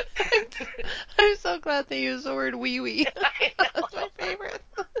 I'm so glad they used the word wee wee. I know. That's my favorite.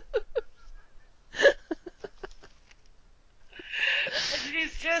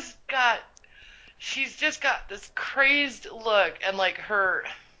 And she's just got this crazed look and like her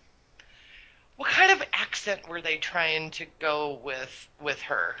what kind of accent were they trying to go with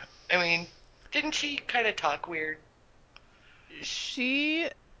her? I mean, didn't she kind of talk weird? She,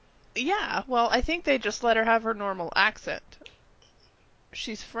 yeah, well, I think they just let her have her normal accent.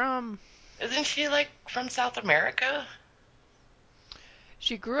 She's from, Isn't she like from South America?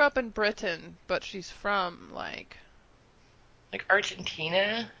 she grew up in Britain, but she's from, Like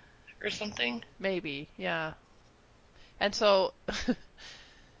Argentina or something? maybe, yeah. And so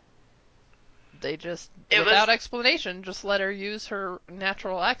they just, It was without explanation, just let her use her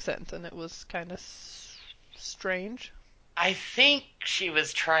natural accent, and it was kind of strange. I think she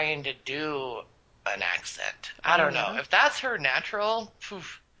was trying to do an accent. I Oh, don't know. yeah. If that's her natural,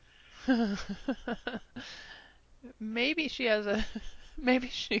 poof. Maybe she has a. Maybe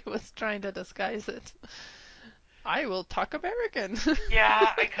she was trying to disguise it. I will talk American.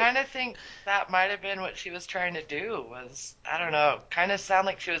 Yeah, I kind of think that might have been what she was trying to do was, I don't know, kind of sound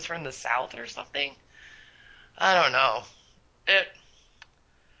like she was from the South or something. I don't know. It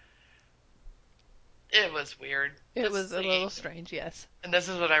it was weird. It The was a little scene. strange, yes. And this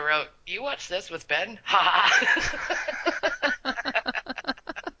is what I wrote. You watch this with Ben? Ha ha.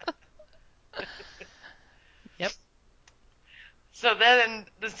 Yep. So then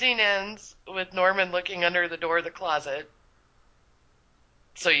the scene ends with Norman looking under the door of the closet.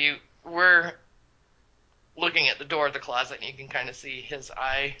 So we're looking at the door of the closet and you can kind of see his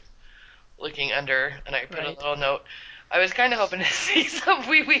eye looking under. And I put a Right. little note. I was kind of hoping to see some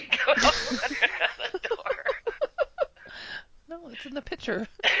wee wee go up under the door. No, it's in the picture.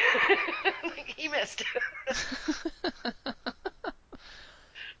 Like, he missed.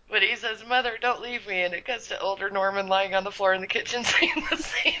 But he says, Mother, don't leave me. And it cuts to older Norman lying on the floor in the kitchen saying the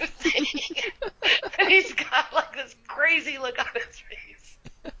same thing. And he's got like this crazy look on his face.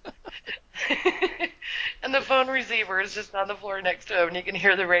 And the phone receiver is just on the floor next to him. And you can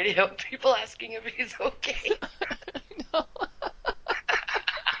hear the radio people asking if he's okay. No.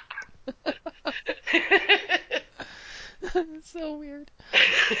 It's so weird.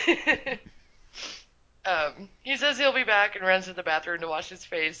 He says he'll be back and runs to the bathroom to wash his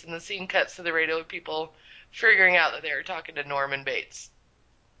face. And the scene cuts to the radio people figuring out that they are talking to Norman Bates.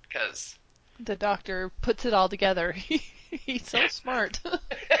 Because The doctor puts it all together. He's so smart. the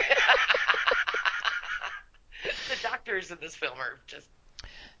doctors in this film are just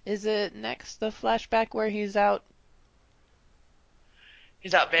Is it next the flashback where he's out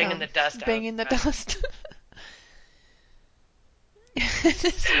He's out banging the dust banging the outside. dust?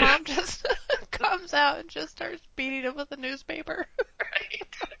 His mom just comes out and just starts beating him with a newspaper.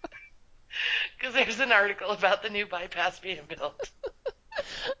 Right. Because there's an article about the new bypass being built.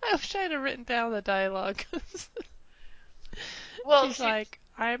 I wish I had written down the dialogue. Well, She's like,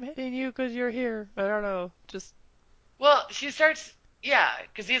 I'm hitting you because you're here. I don't know. Just, she starts, yeah,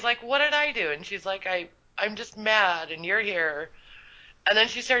 because he's like, "What did I do?" And she's like, I'm just mad, and you're here." And then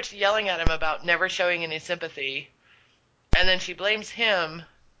she starts yelling at him about never showing any sympathy, and then she blames him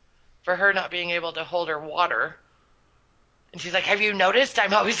for her not being able to hold her water. And she's like, "Have you noticed?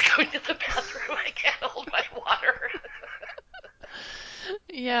 I'm always going to the bathroom. I can't hold my water."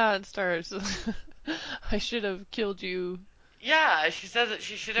 yeah, it starts. I should have killed you Yeah, she says that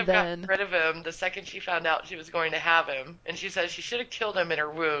she should have gotten then. rid of him the second she found out she was going to have him. And she says she should have killed him in her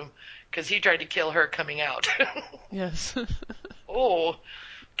womb because he tried to kill her coming out. Yes. Oh,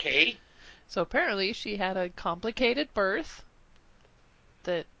 okay. So apparently she had a complicated birth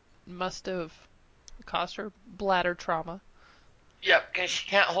that must have caused her bladder trauma. Yep, because she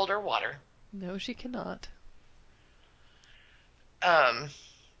can't hold her water. No, she cannot. Um,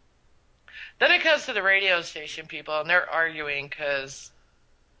 then it comes to the radio station people, and they're arguing because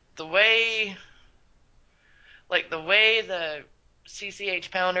the way, the way the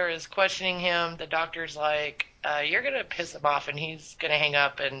CCH Pounder is questioning him, the doctor's like, "You're gonna piss him off," and he's gonna hang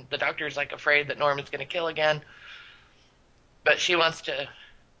up, and the doctor's like afraid that Norman's gonna kill again, but she wants to,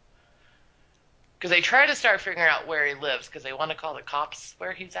 because they try to start figuring out where he lives, because they want to call the cops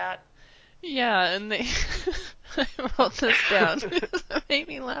where he's at. Yeah, and they. I wrote this down. It made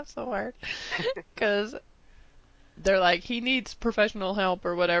me laugh so hard. Because they're like, he needs professional help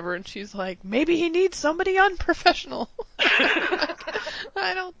or whatever, and she's like, maybe he needs somebody unprofessional.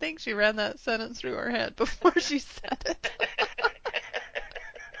 I don't think she ran that sentence through her head before she said it.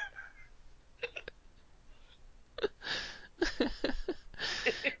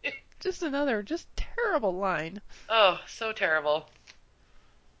 Just another, just terrible line. Oh, so terrible.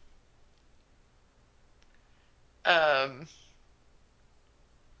 Um,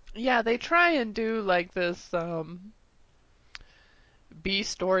 Yeah, they try and do like this B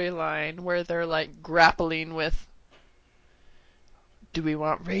storyline where they're like grappling with, do we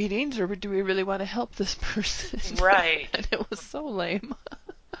want ratings or do we really want to help this person? right, And it was so lame.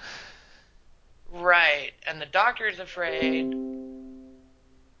 right. And the doctor's afraid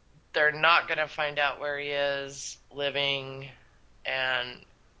they're not going to find out where he is living and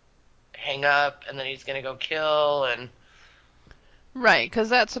hang up, and then he's going to go kill. And Right, because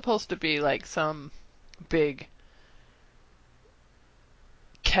that's supposed to be like some big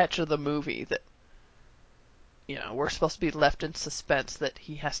catch of the movie that, we're supposed to be left in suspense that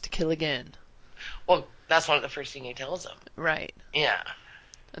he has to kill again. well, that's one of the first thing he tells him. Right. Yeah.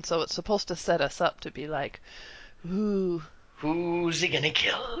 And so it's supposed to set us up to be like, ooh. Who's he going to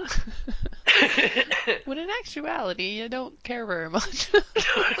kill? When in actuality, you don't care very much.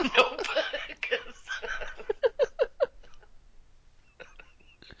 Nope. 'Cause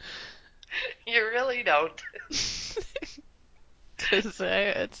you really don't. Because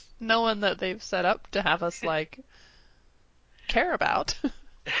it's no one that they've set up to have us, like, care about.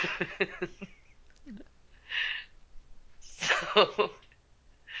 So,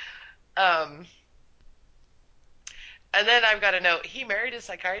 um, and then I've got a note. He married a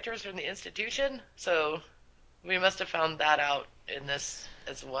psychiatrist from the institution, so we must have found that out in this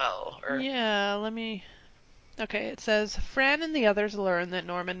as well. Or Yeah, let me. Okay, it says Fran and the others learn that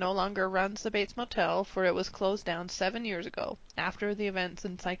Norman no longer runs the Bates Motel, for it was closed down 7 years ago, after the events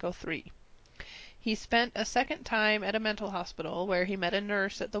in Psycho 3. He spent a second time at a mental hospital where he met a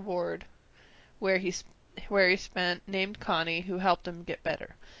nurse at the ward where he spent named Connie, who helped him get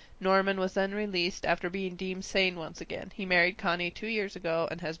better. Norman was then released after being deemed sane once again. He married Connie 2 years ago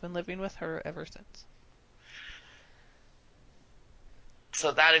and has been living with her ever since.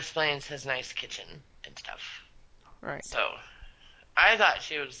 so that explains his nice kitchen and stuff. Right. So I thought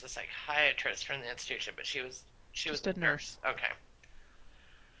she was the psychiatrist from the institution, but she was Just a a nurse. nurse. Okay.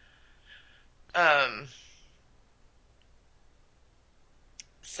 Um.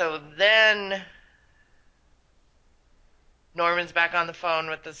 So then Norman's back on the phone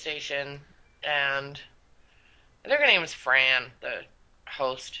with the station, and I think her name is Fran, the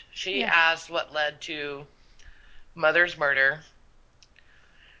host. She Yeah. asked what led to Mother's murder,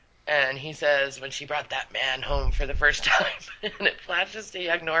 and he says when she brought that man home for the first time, and it flashes to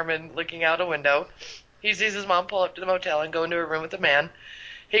young Norman looking out a window. He sees his mom pull up to the motel and go into a room with a man.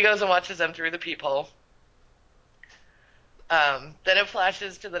 He goes and watches them through the peephole. Then it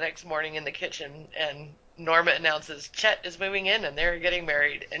flashes to the next morning in the kitchen, and Norma announces Chet is moving in and they're getting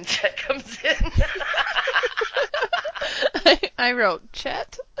married, and Chet comes in. I wrote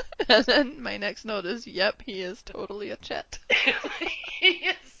Chet, and then my next note is, yep, he is totally a Chet. He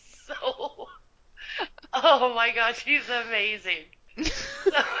is so. Oh my gosh, he's amazing.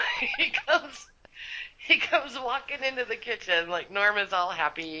 So he comes, he comes walking into the kitchen like Norma's all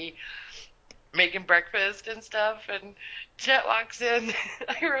happy, making breakfast and stuff, and Chet walks in.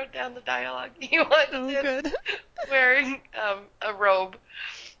 I wrote down the dialogue. He walks Oh, in good. wearing a robe,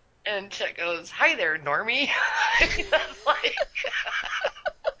 and Chet goes, "Hi there, Normie." I mean, that's like,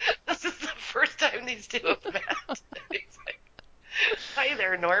 this is the first time these two have met. And he's like, "Hi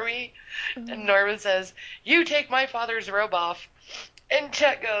there, Normie." And Norman says, "You take my father's robe off." And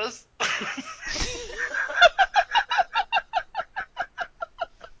Chet goes,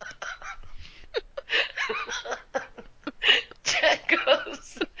 Chet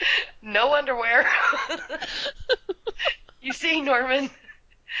goes, "No underwear." You see, Norman,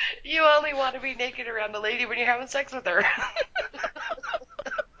 you only want to be naked around a lady when you're having sex with her.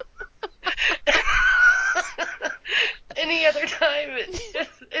 Any other time,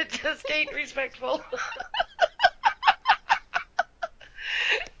 it just ain't respectful.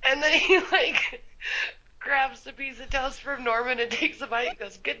 And then he like grabs the piece of toast from Norman and takes a bite and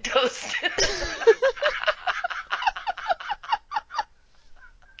goes, "Good toast."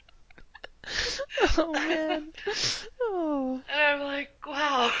 Oh, man. Oh. And I'm like,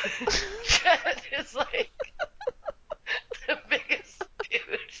 wow, Chet is like the biggest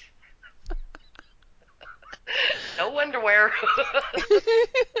douche. No underwear.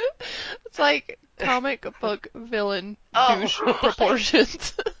 It's like comic book villain douche Oh,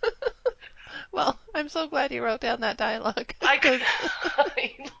 proportions. Well, I'm so glad you wrote down that dialogue, I could,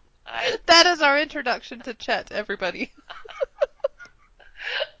 because I, that is our introduction to Chet, everybody.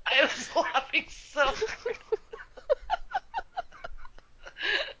 I was laughing so hard.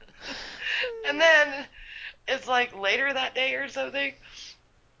 And then it's like later that day or something,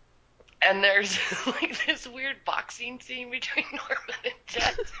 and there's like this weird boxing scene between Norman and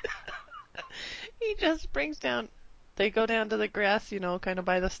Chet. He just brings down, they go down to the grass, kind of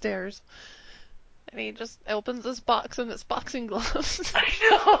by the stairs, and he just opens this box and it's boxing gloves. I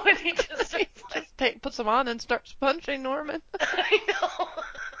know, and he just He starts like, just puts them on and starts punching Norman. I know.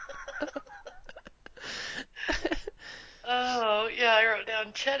 Oh, yeah, I wrote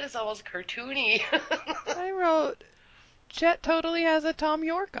down Chet is almost cartoony. I wrote, Chet totally has a Tom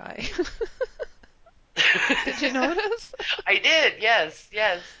York eye. Did you notice? I did, yes,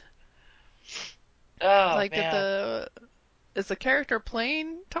 yes. Oh, Like, man. is the character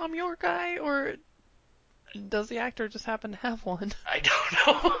playing Tom York eye, or does the actor just happen to have one? I don't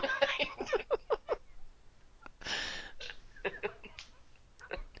know.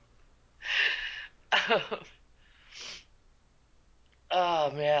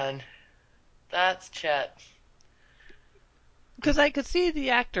 Oh, man. That's Chet. Because I could see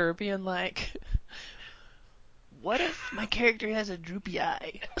the actor being like, what if my character has a droopy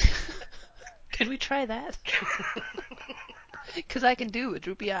eye? Can we try that? Because I can do a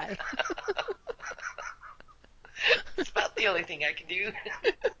droopy eye. It's about the only thing I can do.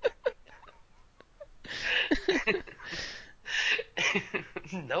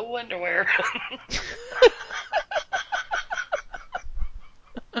 No underwear.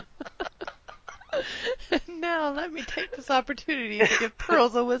 Now let me take this opportunity to give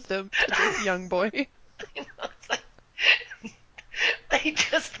pearls of wisdom to this young boy. It's like, they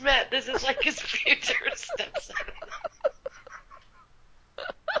just met. This is like his future stepson.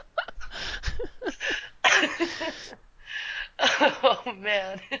 Oh,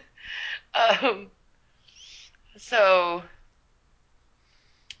 man. Um, so,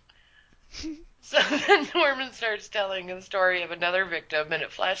 so then Norman starts telling the story of another victim, and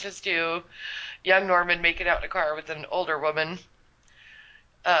it flashes to young Norman making out in a car with an older woman.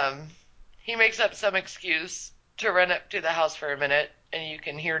 Um, he makes up some excuse to run up to the house for a minute, and you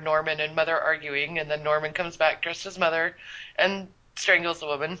can hear Norman and Mother arguing, and then Norman comes back dressed as Mother and strangles the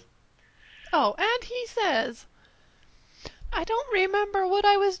woman. Oh, and he says, I don't remember what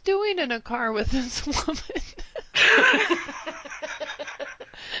I was doing in a car with this woman.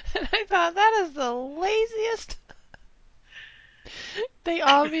 And I thought, that is the laziest. They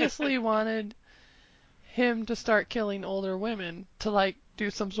obviously wanted him to start killing older women to, like, do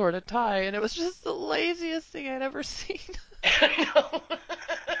some sort of tie, and it was just the laziest thing I'd ever seen. I know.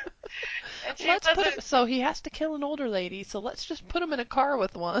 And she Let's put him, wasn't. so he has to kill an older lady, so let's just put him in a car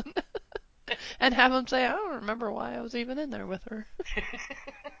with one. And have him say, I don't remember why I was even in there with her.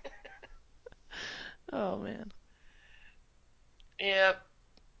 Oh, man. Yep.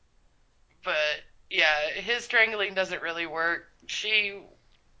 But yeah, his strangling doesn't really work. She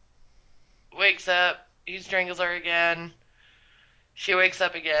wakes up, he strangles her again. She wakes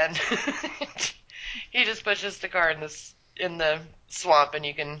up again. He just pushes the car in the swamp, and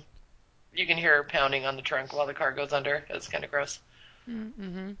you can hear her pounding on the trunk while the car goes under. It's kind of gross.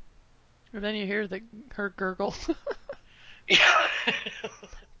 Mm-hmm. And then you hear her gurgle. Yeah.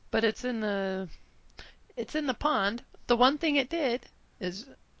 But it's in the pond. The one thing it did is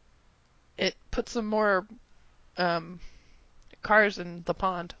it put some more um, cars in the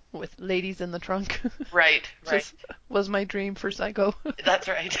pond with ladies in the trunk. Right, right. Just was my dream for Psycho. That's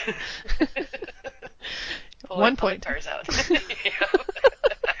right. Pulling One all the point. cars out. Yeah.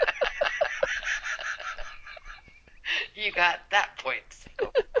 You got that point,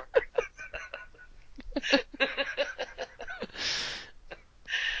 Psycho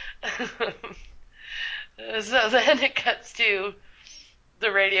 4. So then it cuts to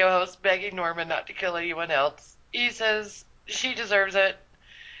the radio host begging Norman not to kill anyone else. He says she deserves it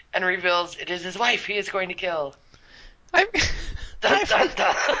and reveals it is his wife he is going to kill. I'm, Dun dun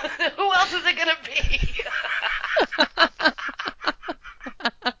dun. Who else is it going to be?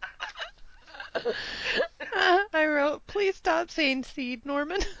 I wrote, please stop saying seed,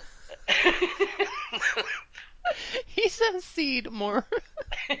 Norman. He says seed more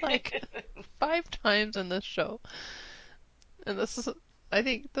like 5 times in this show. And this is, I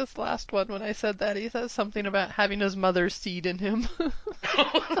think this last one, when I said that, he says something about having his mother's seed in him.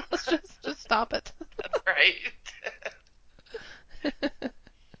 just stop it. That's right.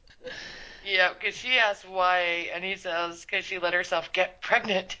 Yeah, because she asks why, and he says because she let herself get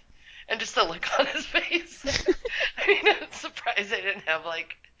pregnant. And just the look on his face. I mean, I'm surprised they didn't have,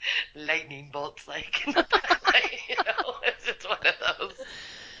 like, lightning bolts, like, in the back. It's just one of those.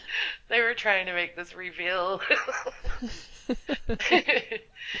 They were trying to make this reveal.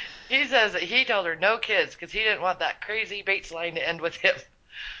 He says that he told her no kids because he didn't want that crazy Bates line to end with him.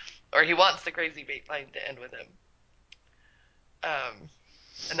 Or he wants the crazy Bates line to end with him.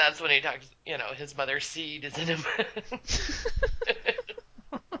 And that's when he talks, his mother's seed is in him.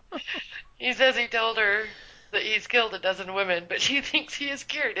 He says he told her that he's killed a dozen women, but she thinks he is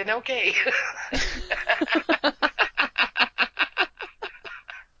cured and okay.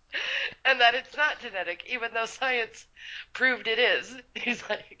 And that it's not genetic, even though science proved it is. He's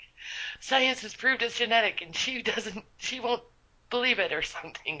like, science has proved it's genetic, and she won't believe it or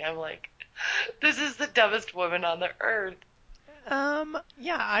something. I'm like, this is the dumbest woman on the earth.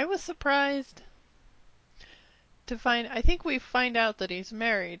 Yeah, I was surprised to find. I think we find out that he's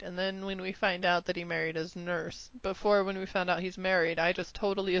married, and then when we find out that he married his nurse, before when we found out he's married, I just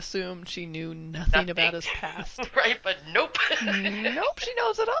totally assumed she knew nothing about his past. Right, but nope. Nope, she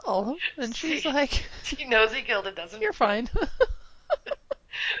knows it all. And she's like, she knows he killed a dozen. You're fine.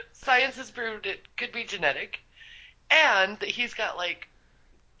 Science has proved it could be genetic, and that he's got, like,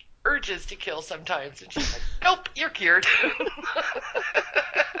 urges to kill sometimes. And she's like, nope, you're cured.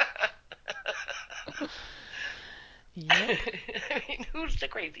 Yep. I mean, who's the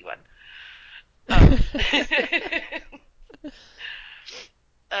crazy one?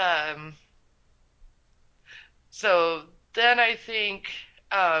 Um, so then I think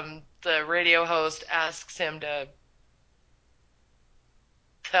the radio host asks him to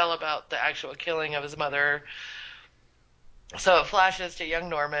tell about the actual killing of his mother. So it flashes to young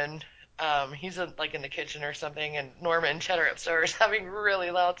Norman. He's like in the kitchen or something, and Norman and Chet are upstairs having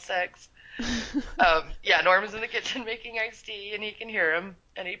really loud sex. Yeah, Norman's in the kitchen making iced tea, and he can hear him,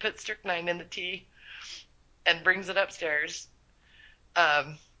 and he puts strychnine in the tea and brings it upstairs.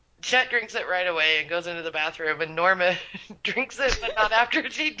 Um, Chet drinks it right away and goes into the bathroom, and Norma drinks it, but not after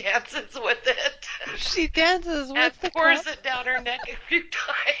she dances with it. She dances with And the pours cup. it down her neck a few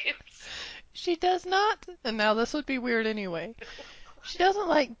times. She does not, and now this would be weird anyway. She doesn't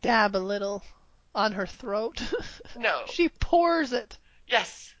like dab a little on her throat. No. She pours it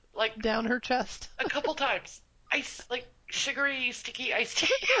Yes, like down her chest. a couple times. Ice, like sugary, sticky iced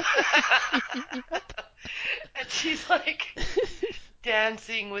tea. And she's like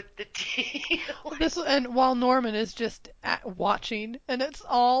dancing with the tea. This and while Norman is just watching, and it's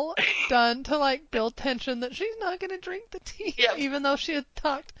all done to like build tension that she's not going to drink the tea, Yep. even though she had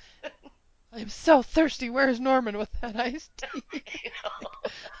talked. I'm so thirsty. Where's Norman with that iced tea?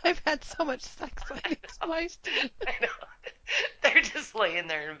 I've had so much sex. I need some iced tea. I know. They're just laying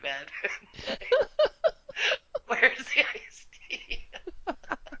there in bed. Where's the iced tea?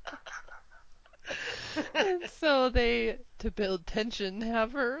 And so they, to build tension,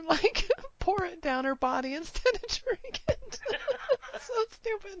 have her like pour it down her body instead of drink it. So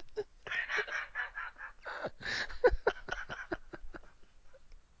stupid.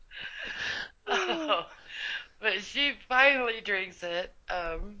 she finally drinks it,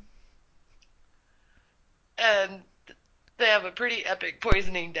 and they have a pretty epic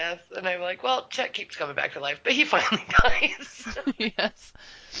poisoning death. And I'm like, well, Chet keeps coming back to life, but he finally dies. Yes.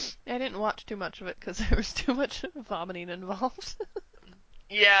 I didn't watch too much of it because there was too much vomiting involved.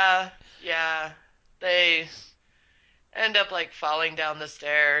 Yeah, yeah. They end up like falling down the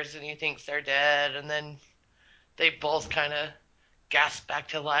stairs, and he thinks they're dead, and then they both kind of gasp back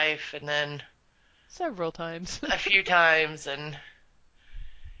to life, and then Several times. a few times, and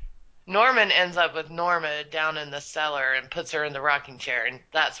Norman ends up with Norma down in the cellar and puts her in the rocking chair, and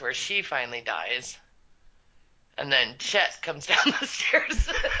that's where she finally dies. And then Chet comes down the stairs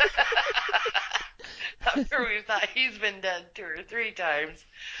after we thought he's been dead 2 or 3 times.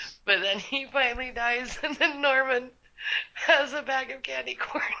 But then he finally dies, and then Norman has a bag of candy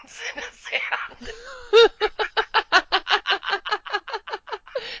corns in his hand.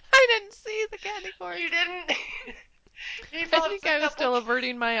 I didn't see the candy corns. You didn't? He I pops think a I was couple still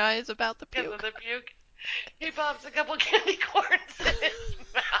averting my eyes about the because of puke. the puke. He pops a couple candy corns in his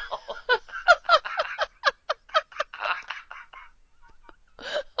mouth.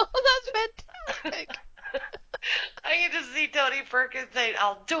 Oh, that's fantastic. I can just see Tony Perkins saying,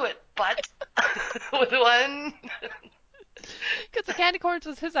 "I'll do it, but," with one. Because the candy corns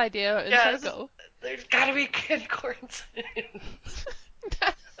was his idea in Yes, Serco. there's gotta be candy corns.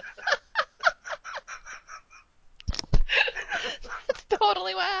 That's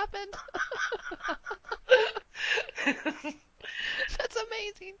totally what happened. That's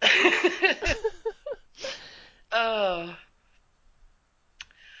amazing. Oh.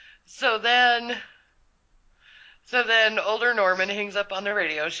 So then, so then older Norman hangs up on the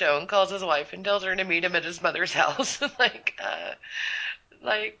radio show and calls his wife and tells her to meet him at his mother's house.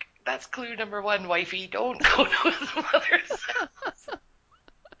 Like that's clue number one, wifey. Don't go to his mother's house.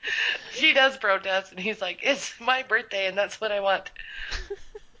 She does protest, and he's like, "It's my birthday, and that's what I want."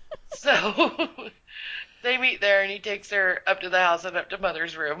 So they meet there, and he takes her up to the house and up to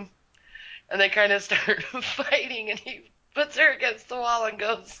Mother's room, and they kind of start fighting, and he puts her against the wall and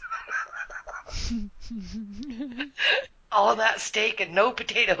goes, "All that steak and no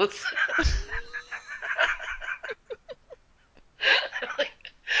potatoes." Like,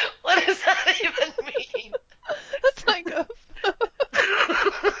 what does that even mean? That's like a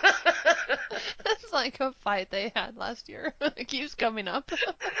that's like a fight they had last year. It keeps coming up.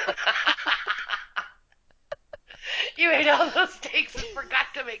 You ate all those steaks and forgot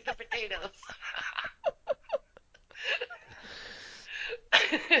to make the potatoes.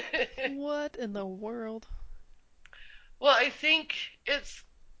 What in the world? Well, I think it's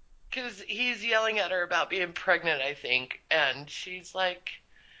because he's yelling at her about being pregnant, I think, and she's like,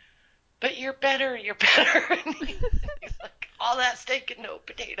 "But you're better, you're better." And he's like, "All that steak and no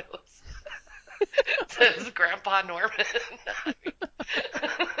potatoes," says Grandpa Norman. I mean,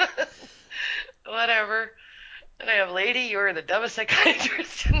 whatever. And I have, "Lady, you're the dumbest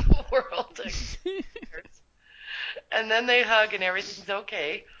psychiatrist in the world." And then they hug and everything's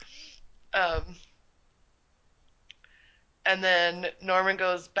okay. Um, and then Norman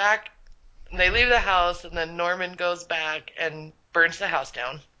goes back. They leave the house, and then Norman goes back and burns the house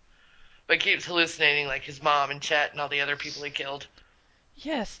down, but keeps hallucinating like his mom and Chet and all the other people he killed.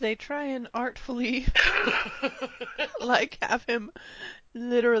 Yes, they try and artfully like have him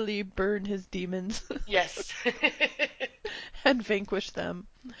literally burn his demons Yes. and vanquish them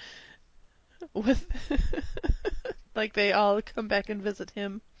with like they all come back and visit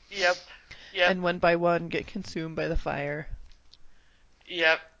him Yep. Yep. and one by one get consumed by the fire.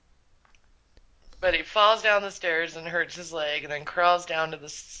 Yep. But he falls down the stairs and hurts his leg, and then crawls down to the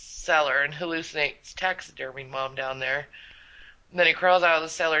cellar and hallucinates taxidermy mom down there. And then he crawls out of the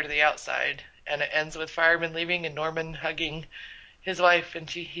cellar to the outside, and it ends with firemen leaving and Norman hugging his wife, and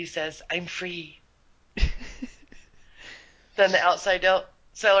he says, "I'm free." Then the outside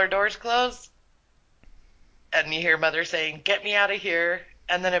cellar doors close, and you hear Mother saying, "Get me out of here,"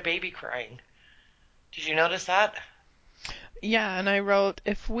 and then a baby crying. Did you notice that? Yeah, and I wrote,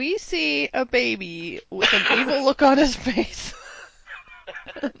 if we see a baby with an evil look on his face.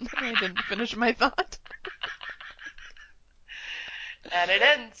 I didn't finish my thought. And it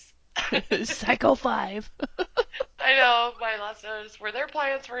ends. Psycho 5. I know, my last notice, were there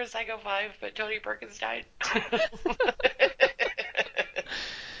plans for a Psycho 5, but Tony Perkins died?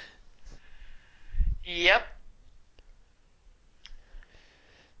 Yep.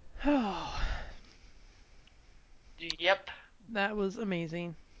 Oh, Yep. that was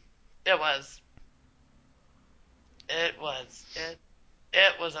amazing. It was. It was.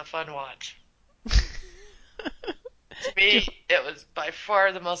 It was a fun watch. To Do, me, it was by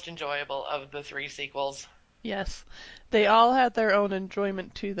far the most enjoyable of the 3 sequels. Yes. They all had their own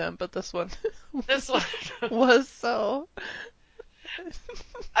enjoyment to them, but this one This one, was so.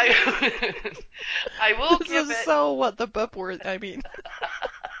 I, I will This give was it. so what the bip word. I mean,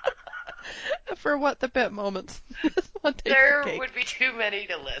 for what the bip moments, this one takes the There cake. would be too many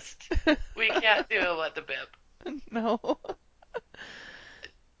to list. We can't do a what the bip. No.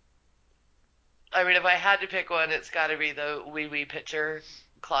 I mean, if I had to pick one, it's got to be the wee wee pitcher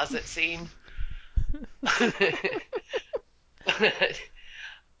closet scene.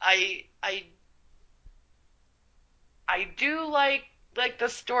 I I do like the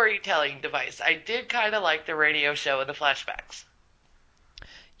storytelling device. I did kind of like the radio show and the flashbacks.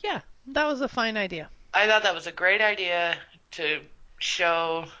 Yeah, that was a fine idea. I thought that was a great idea to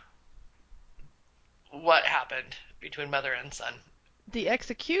show what happened between mother and son. The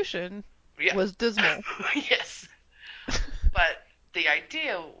execution Yeah. was dismal. Yes. But the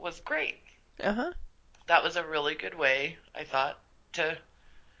idea was great. Uh-huh. That was a really good way, I thought, to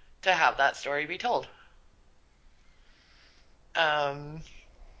have that story be told. Um,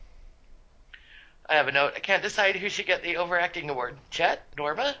 I have a note. I can't decide who should get the overacting award. Chet,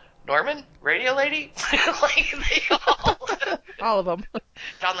 Norma, Norman, Radio Lady, like they all. All of them.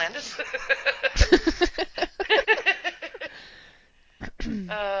 John Landis.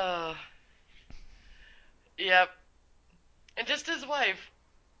 uh, yep. And just his wife.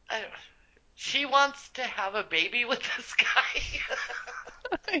 I, she wants to have a baby with this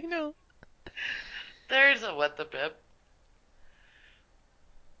guy. I know. There's a what the bip.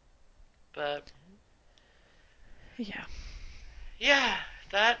 But Yeah. yeah,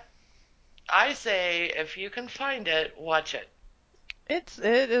 that I say if you can find it, watch it. It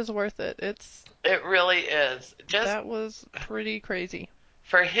is worth it. It really is. Just That was pretty crazy.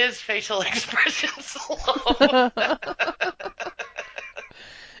 for his facial expressions alone.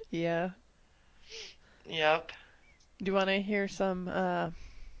 Yeah. Yep. Do you want to hear some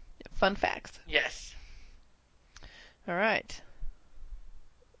fun facts? Yes. All right.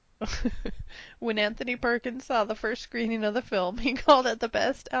 When Anthony Perkins saw the first screening of the film, he called it the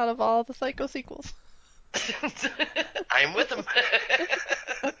best out of all the Psycho sequels. I'm with him.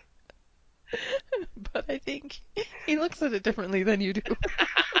 But I think he looks at it differently than you do.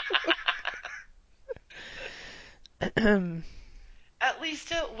 At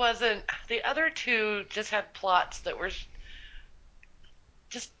least it wasn't. The other two just had plots that were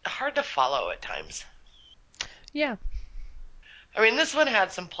just hard to follow at times. Yeah. I mean, this one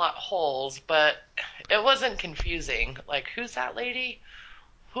had some plot holes, but it wasn't confusing. Like, who's that lady?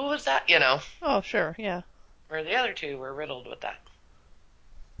 Who was that? Oh, sure. Yeah. Where the other two were riddled with that.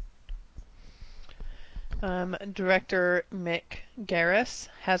 Director Mick Garris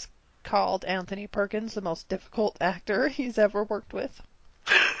has called Anthony Perkins the most difficult actor he's ever worked with.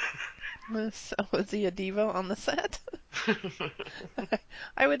 So is he a diva on the set?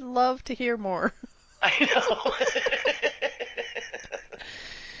 I would love to hear more. I know.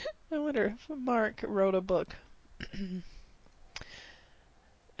 I wonder if Mark wrote a book.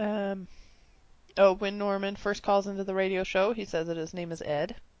 um, when Norman first calls into the radio show, he says that his name is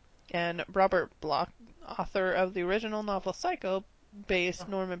Ed. And Robert Bloch, author of the original novel Psycho, based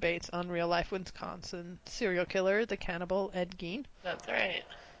Norman Bates on real-life Wisconsin serial killer, the cannibal Ed Gein. That's right.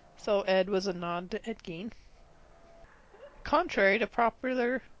 So Ed was a nod to Ed Gein. Contrary to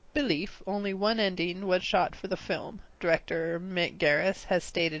popular belief, only one ending was shot for the film. Director Mick Garris has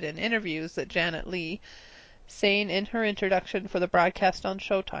stated in interviews that Janet Leigh, saying in her introduction for the broadcast on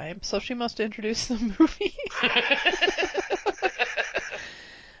Showtime, so she must introduce the movie.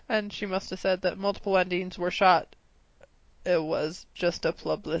 And she must have said that multiple endings were shot. It was just a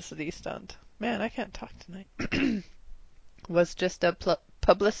publicity stunt. Man, I can't talk tonight. Was just a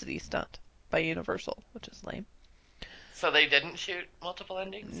publicity stunt by Universal, which is lame. So they didn't shoot multiple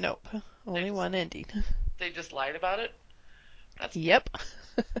endings? Nope, only one ending. They just lied about it? Yep.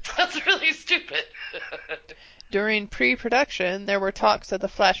 That's really stupid. During pre-production, there were talks of the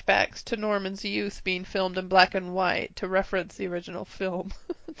flashbacks to Norman's youth being filmed in black and white to reference the original film.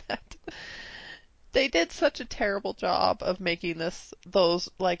 They did such a terrible job of making those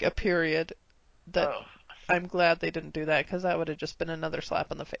like a period that Oh, I'm glad they didn't do that because that would have just been another slap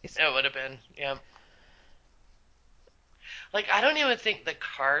in the face. it would have been, yeah. Like, I don't even think the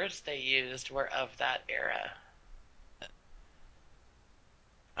cars they used were of that era.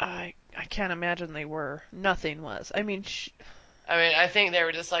 I can't imagine they were. Nothing was. I mean, I think they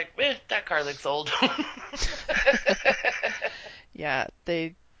were just like, that car looks old. yeah,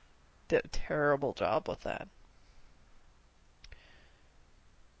 they did a terrible job with that.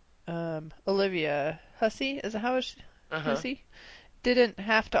 Olivia Hussey, is it how is she? Uh-huh. Hussey didn't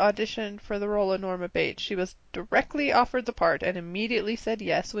have to audition for the role of Norma Bates. She was directly offered the part and immediately said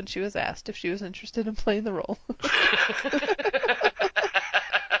yes when she was asked if she was interested in playing the role.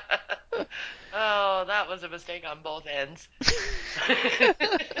 Oh, that was a mistake on both ends.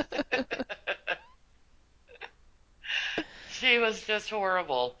 She was just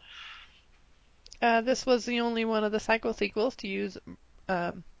horrible. This was the only one of the Psycho sequels to use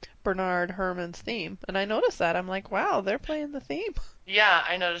um, Bernard Herrmann's theme, and I noticed that. I'm like, wow, they're playing the theme. Yeah,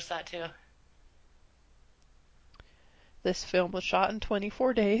 I noticed that too. This film was shot in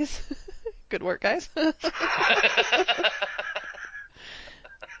 24 days. Good work, guys.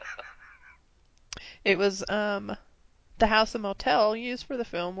 It was the house and motel used for the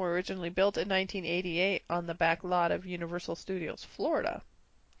film were originally built in 1988 on the back lot of Universal Studios Florida.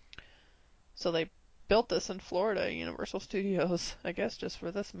 So they built this in Florida, Universal Studios, I guess just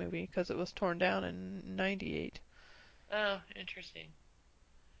for this movie because it was torn down in 98. Oh, interesting.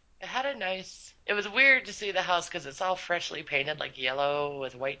 It had a nice. It was weird to see the house because it's all freshly painted, like yellow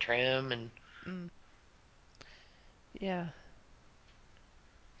with white trim, and Mm, yeah.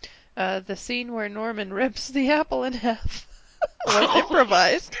 The scene where Norman rips the apple in half was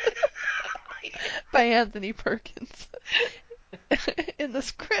improvised by Anthony Perkins. In the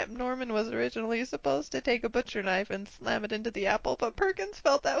script, Norman was originally supposed to take a butcher knife and slam it into the apple, but Perkins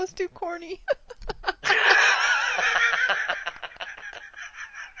felt that was too corny.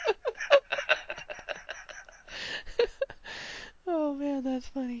 Oh man, that's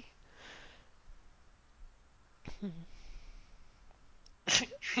funny.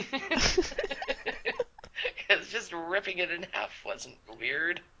 It's just ripping it in half wasn't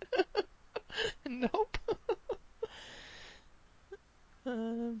weird. Nope.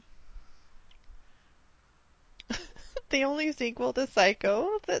 Um, the only sequel to Psycho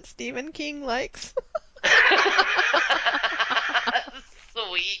that Stephen King likes.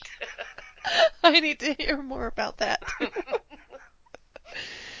 Sweet. I need to hear more about that. If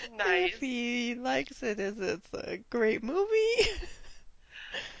Nice. he likes it, is it's a great movie?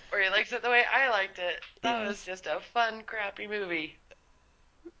 Or he likes it the way I liked it. That was Yes. just a fun, crappy movie.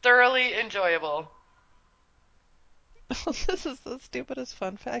 Thoroughly enjoyable. This is the stupidest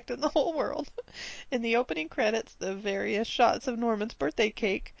fun fact in the whole world. In the opening credits, the various shots of Norman's birthday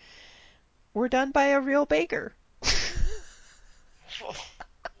cake were done by a real baker.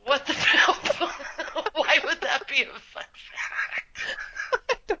 What the hell? Why would that be a fun fact?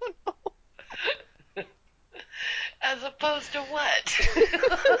 I don't know. As opposed to what?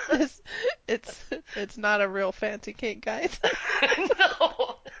 This, it's it's not a real fancy cake, guys.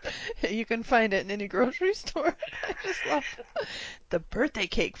 No. You can find it in any grocery store. I just love the birthday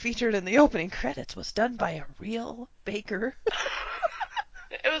cake featured in the opening credits was done by a real baker.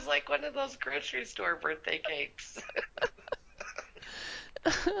 It was like one of those grocery store birthday cakes.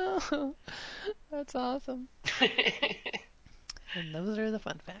 That's awesome. And those are the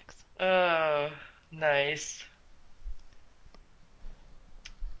fun facts. Oh, nice.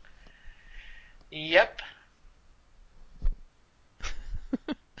 Yep.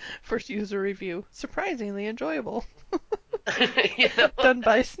 First user review. Surprisingly enjoyable. You know. Done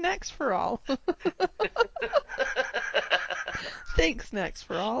by Snacks for All. Thanks, Snacks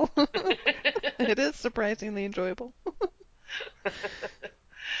for All. It is surprisingly enjoyable.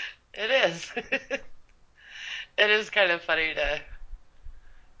 It is. It is kind of funny to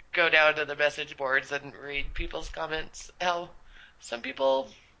go down to the message boards and read people's comments. How some people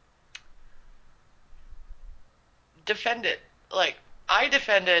defend it. Like, I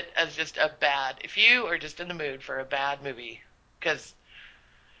defend it as just a bad, if you are just in the mood for a bad movie, because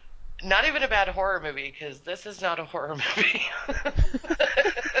not even a bad horror movie, because this is not a horror movie.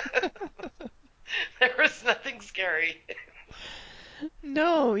 There was nothing scary.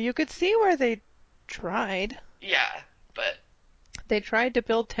 No, you could see where they tried. Yeah, but They tried to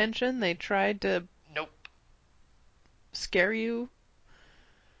build tension. They tried to nope. scare you.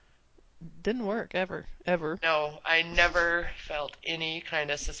 Didn't work ever, ever. No, I never felt any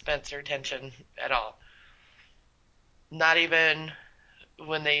kind of suspense or tension at all. Not even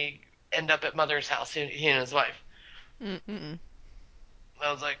when they end up at Mother's house, he and his wife. Mm-mm.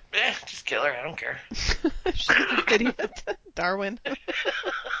 I was like, just kill her. I don't care. She's an idiot. Darwin.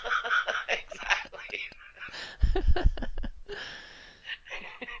 Exactly.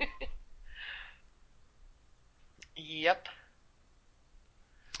 Yep.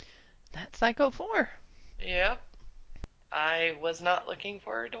 That's Psycho 4. Yep. I was not looking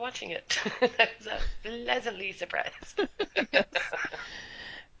forward to watching it. I was pleasantly surprised. Yes.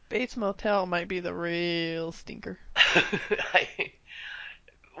 Bates Motel might be the real stinker. I,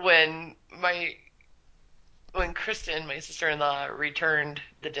 when my when Kristen, my sister-in-law, returned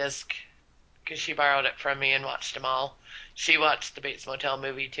the disc because she borrowed it from me and watched them all. She watched the Bates Motel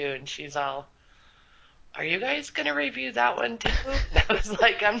movie too, and she's all, "Are you guys gonna review that one too?" And I was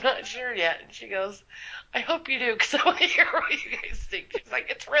like, "I'm not sure yet." And she goes, "I hope you do because I want to hear what you guys think." She's like,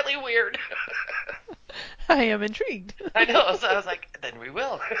 "It's really weird." I am intrigued. I know, so I was like, "Then we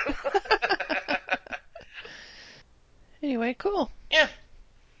will." Anyway, cool. Yeah,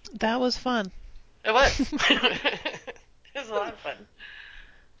 That was fun. it was. It was a lot of fun.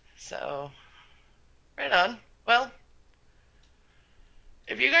 So, right on. Well,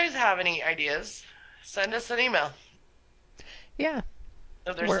 if you guys have any ideas, send us an email. Yeah,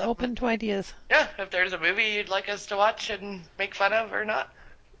 If there's we're something, open to ideas. yeah, if there's a movie you'd like us to watch and make fun of or not,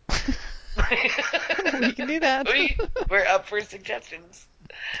 We can do that. we're up for suggestions.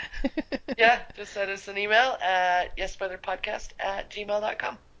 Yeah, just send us an email at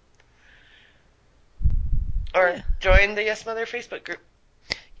yesmotherpodcast@gmail.com or Yeah. join the Yes Mother Facebook group.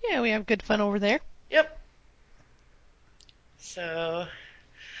 Yeah, we have good fun over there. Yep. So,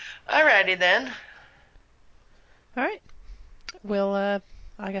 alrighty then. All right. Well,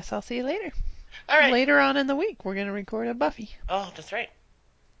 I guess I'll see you later. All right. Later on in the week, we're going to record a Buffy. Oh, that's right.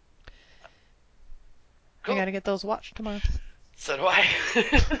 I Cool. got to get those watched tomorrow. So do I.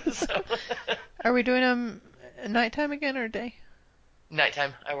 So, Are we doing them nighttime again or day?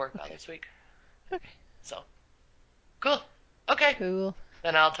 nighttime. I work all this week. Okay. So, cool. Okay. Cool.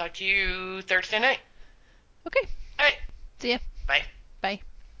 Then I'll talk to you Thursday night. Okay. All right. See ya. Bye. Bye.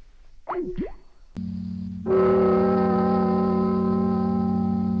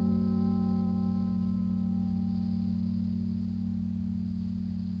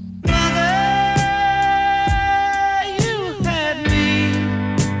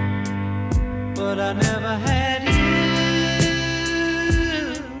 But I never had you.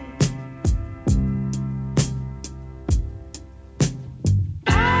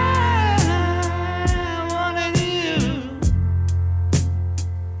 I wanted you.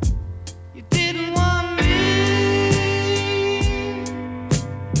 You didn't want me.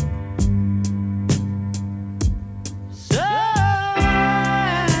 So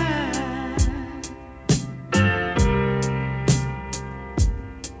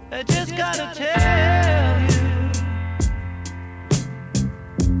I just gotta tell you.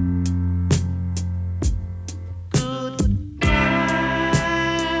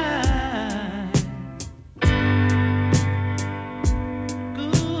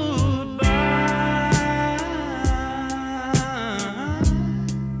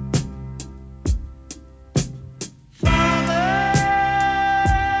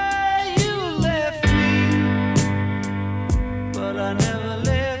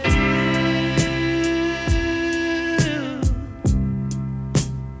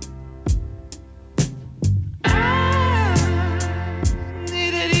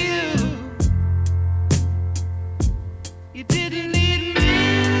 You didn't need me.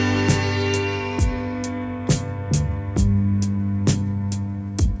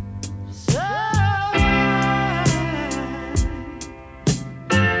 So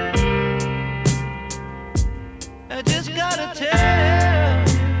I just gotta tell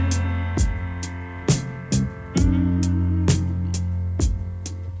you.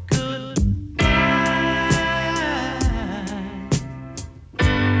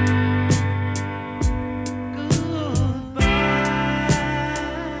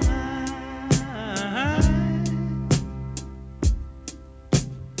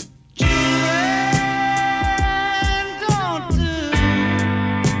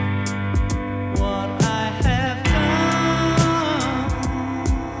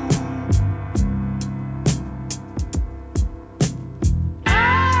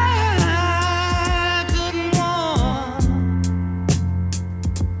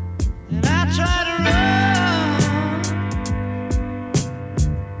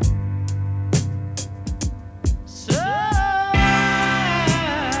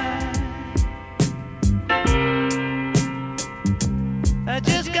 I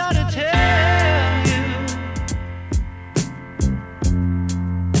just gotta tell you.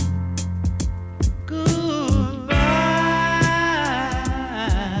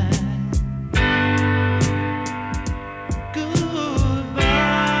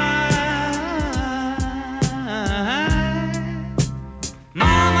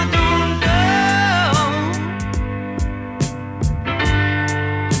 Mama, don't go.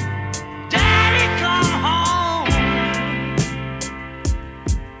 Daddy, come home.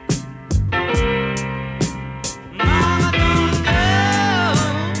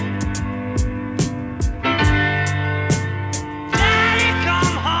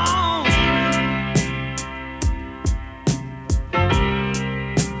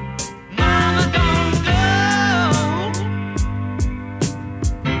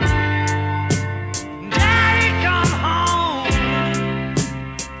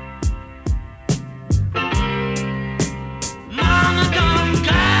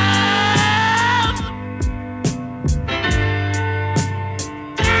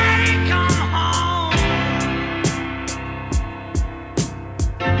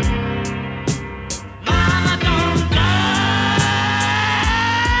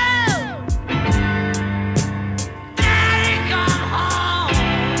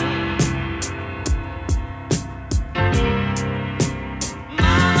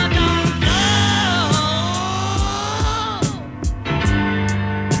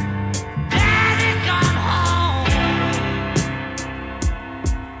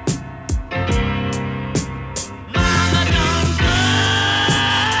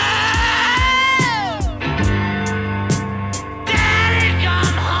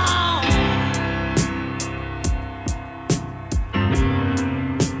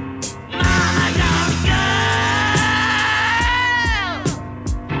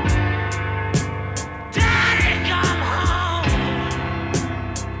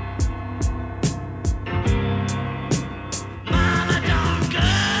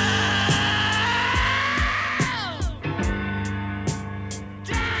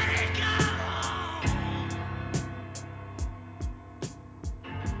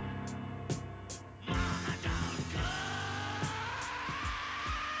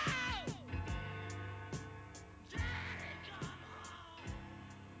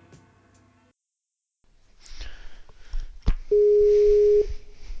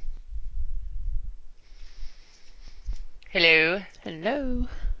 Hello.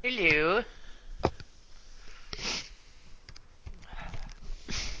 Hello.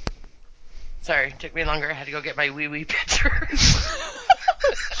 Sorry, took me longer. I had to go get my wee wee picture. Jeez.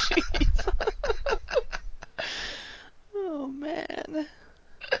 Oh man,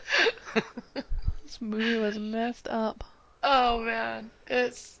 this movie was messed up. Oh man,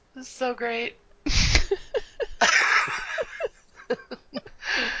 it's so great.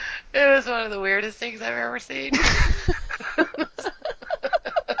 It was one of the weirdest things I've ever seen.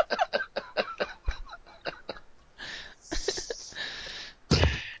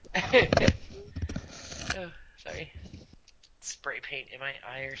 Oh, sorry. Spray paint in my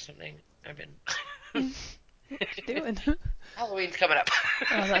eye or something. I've been. What you doing? Halloween's coming up.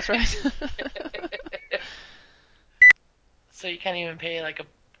 Oh, that's right. So you can't even pay like a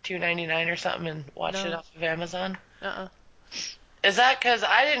 $2.99 or something and watch it No. off of Amazon? Uh-uh. Is that because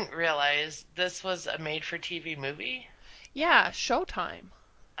I didn't realize this was a made-for-TV movie? Yeah, Showtime,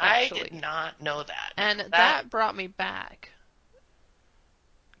 I did actually. not know that. And That that brought me back.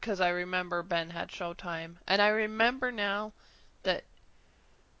 Because I remember Ben had Showtime. And I remember now that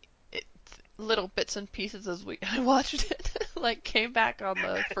it, little bits and pieces as I watched it, like came back on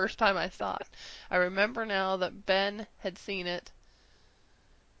the first time I saw it. I remember now that Ben had seen it,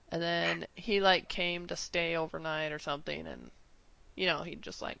 and then he like came to stay overnight or something, and he'd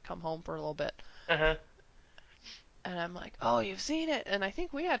just like come home for a little bit. uh-huh. And I'm like, oh, you've seen it? And I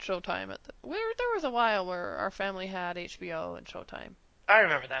think we had Showtime there was a while where our family had HBO and Showtime. I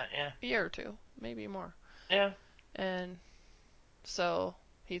remember that, yeah. A year or two, maybe more. Yeah. And so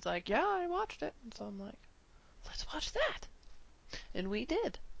he's like, yeah, I watched it. And so I'm like, let's watch that. And we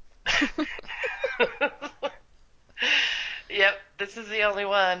did. Yep, this is the only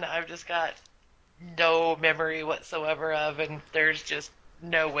one I've just got no memory whatsoever of, and there's just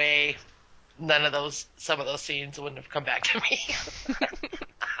no way some of those scenes wouldn't have come back to me.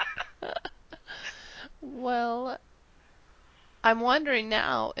 Well, I'm wondering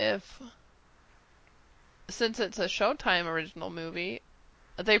now if, since it's a Showtime original movie,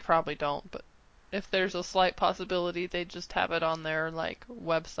 they probably don't, but if there's a slight possibility they just have it on their like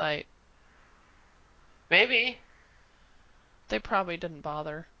website. Maybe. They probably didn't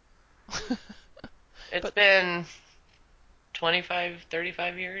bother. It's But been 25,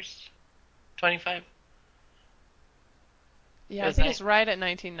 35 years? 25? It yeah, I was think it's right at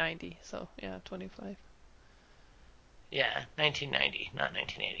 1990, so yeah, 25. yeah, 1990, not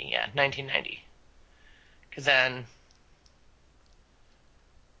 1980. Yeah, 1990. Because then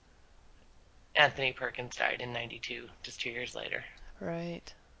Anthony Perkins died in 92, just 2 years later.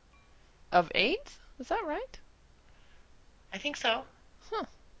 Right. Of AIDS? Is that right? I think so. Huh.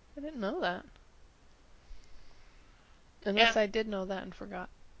 I didn't know that. Yeah, Unless I did know that and forgot.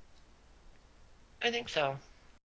 I think so.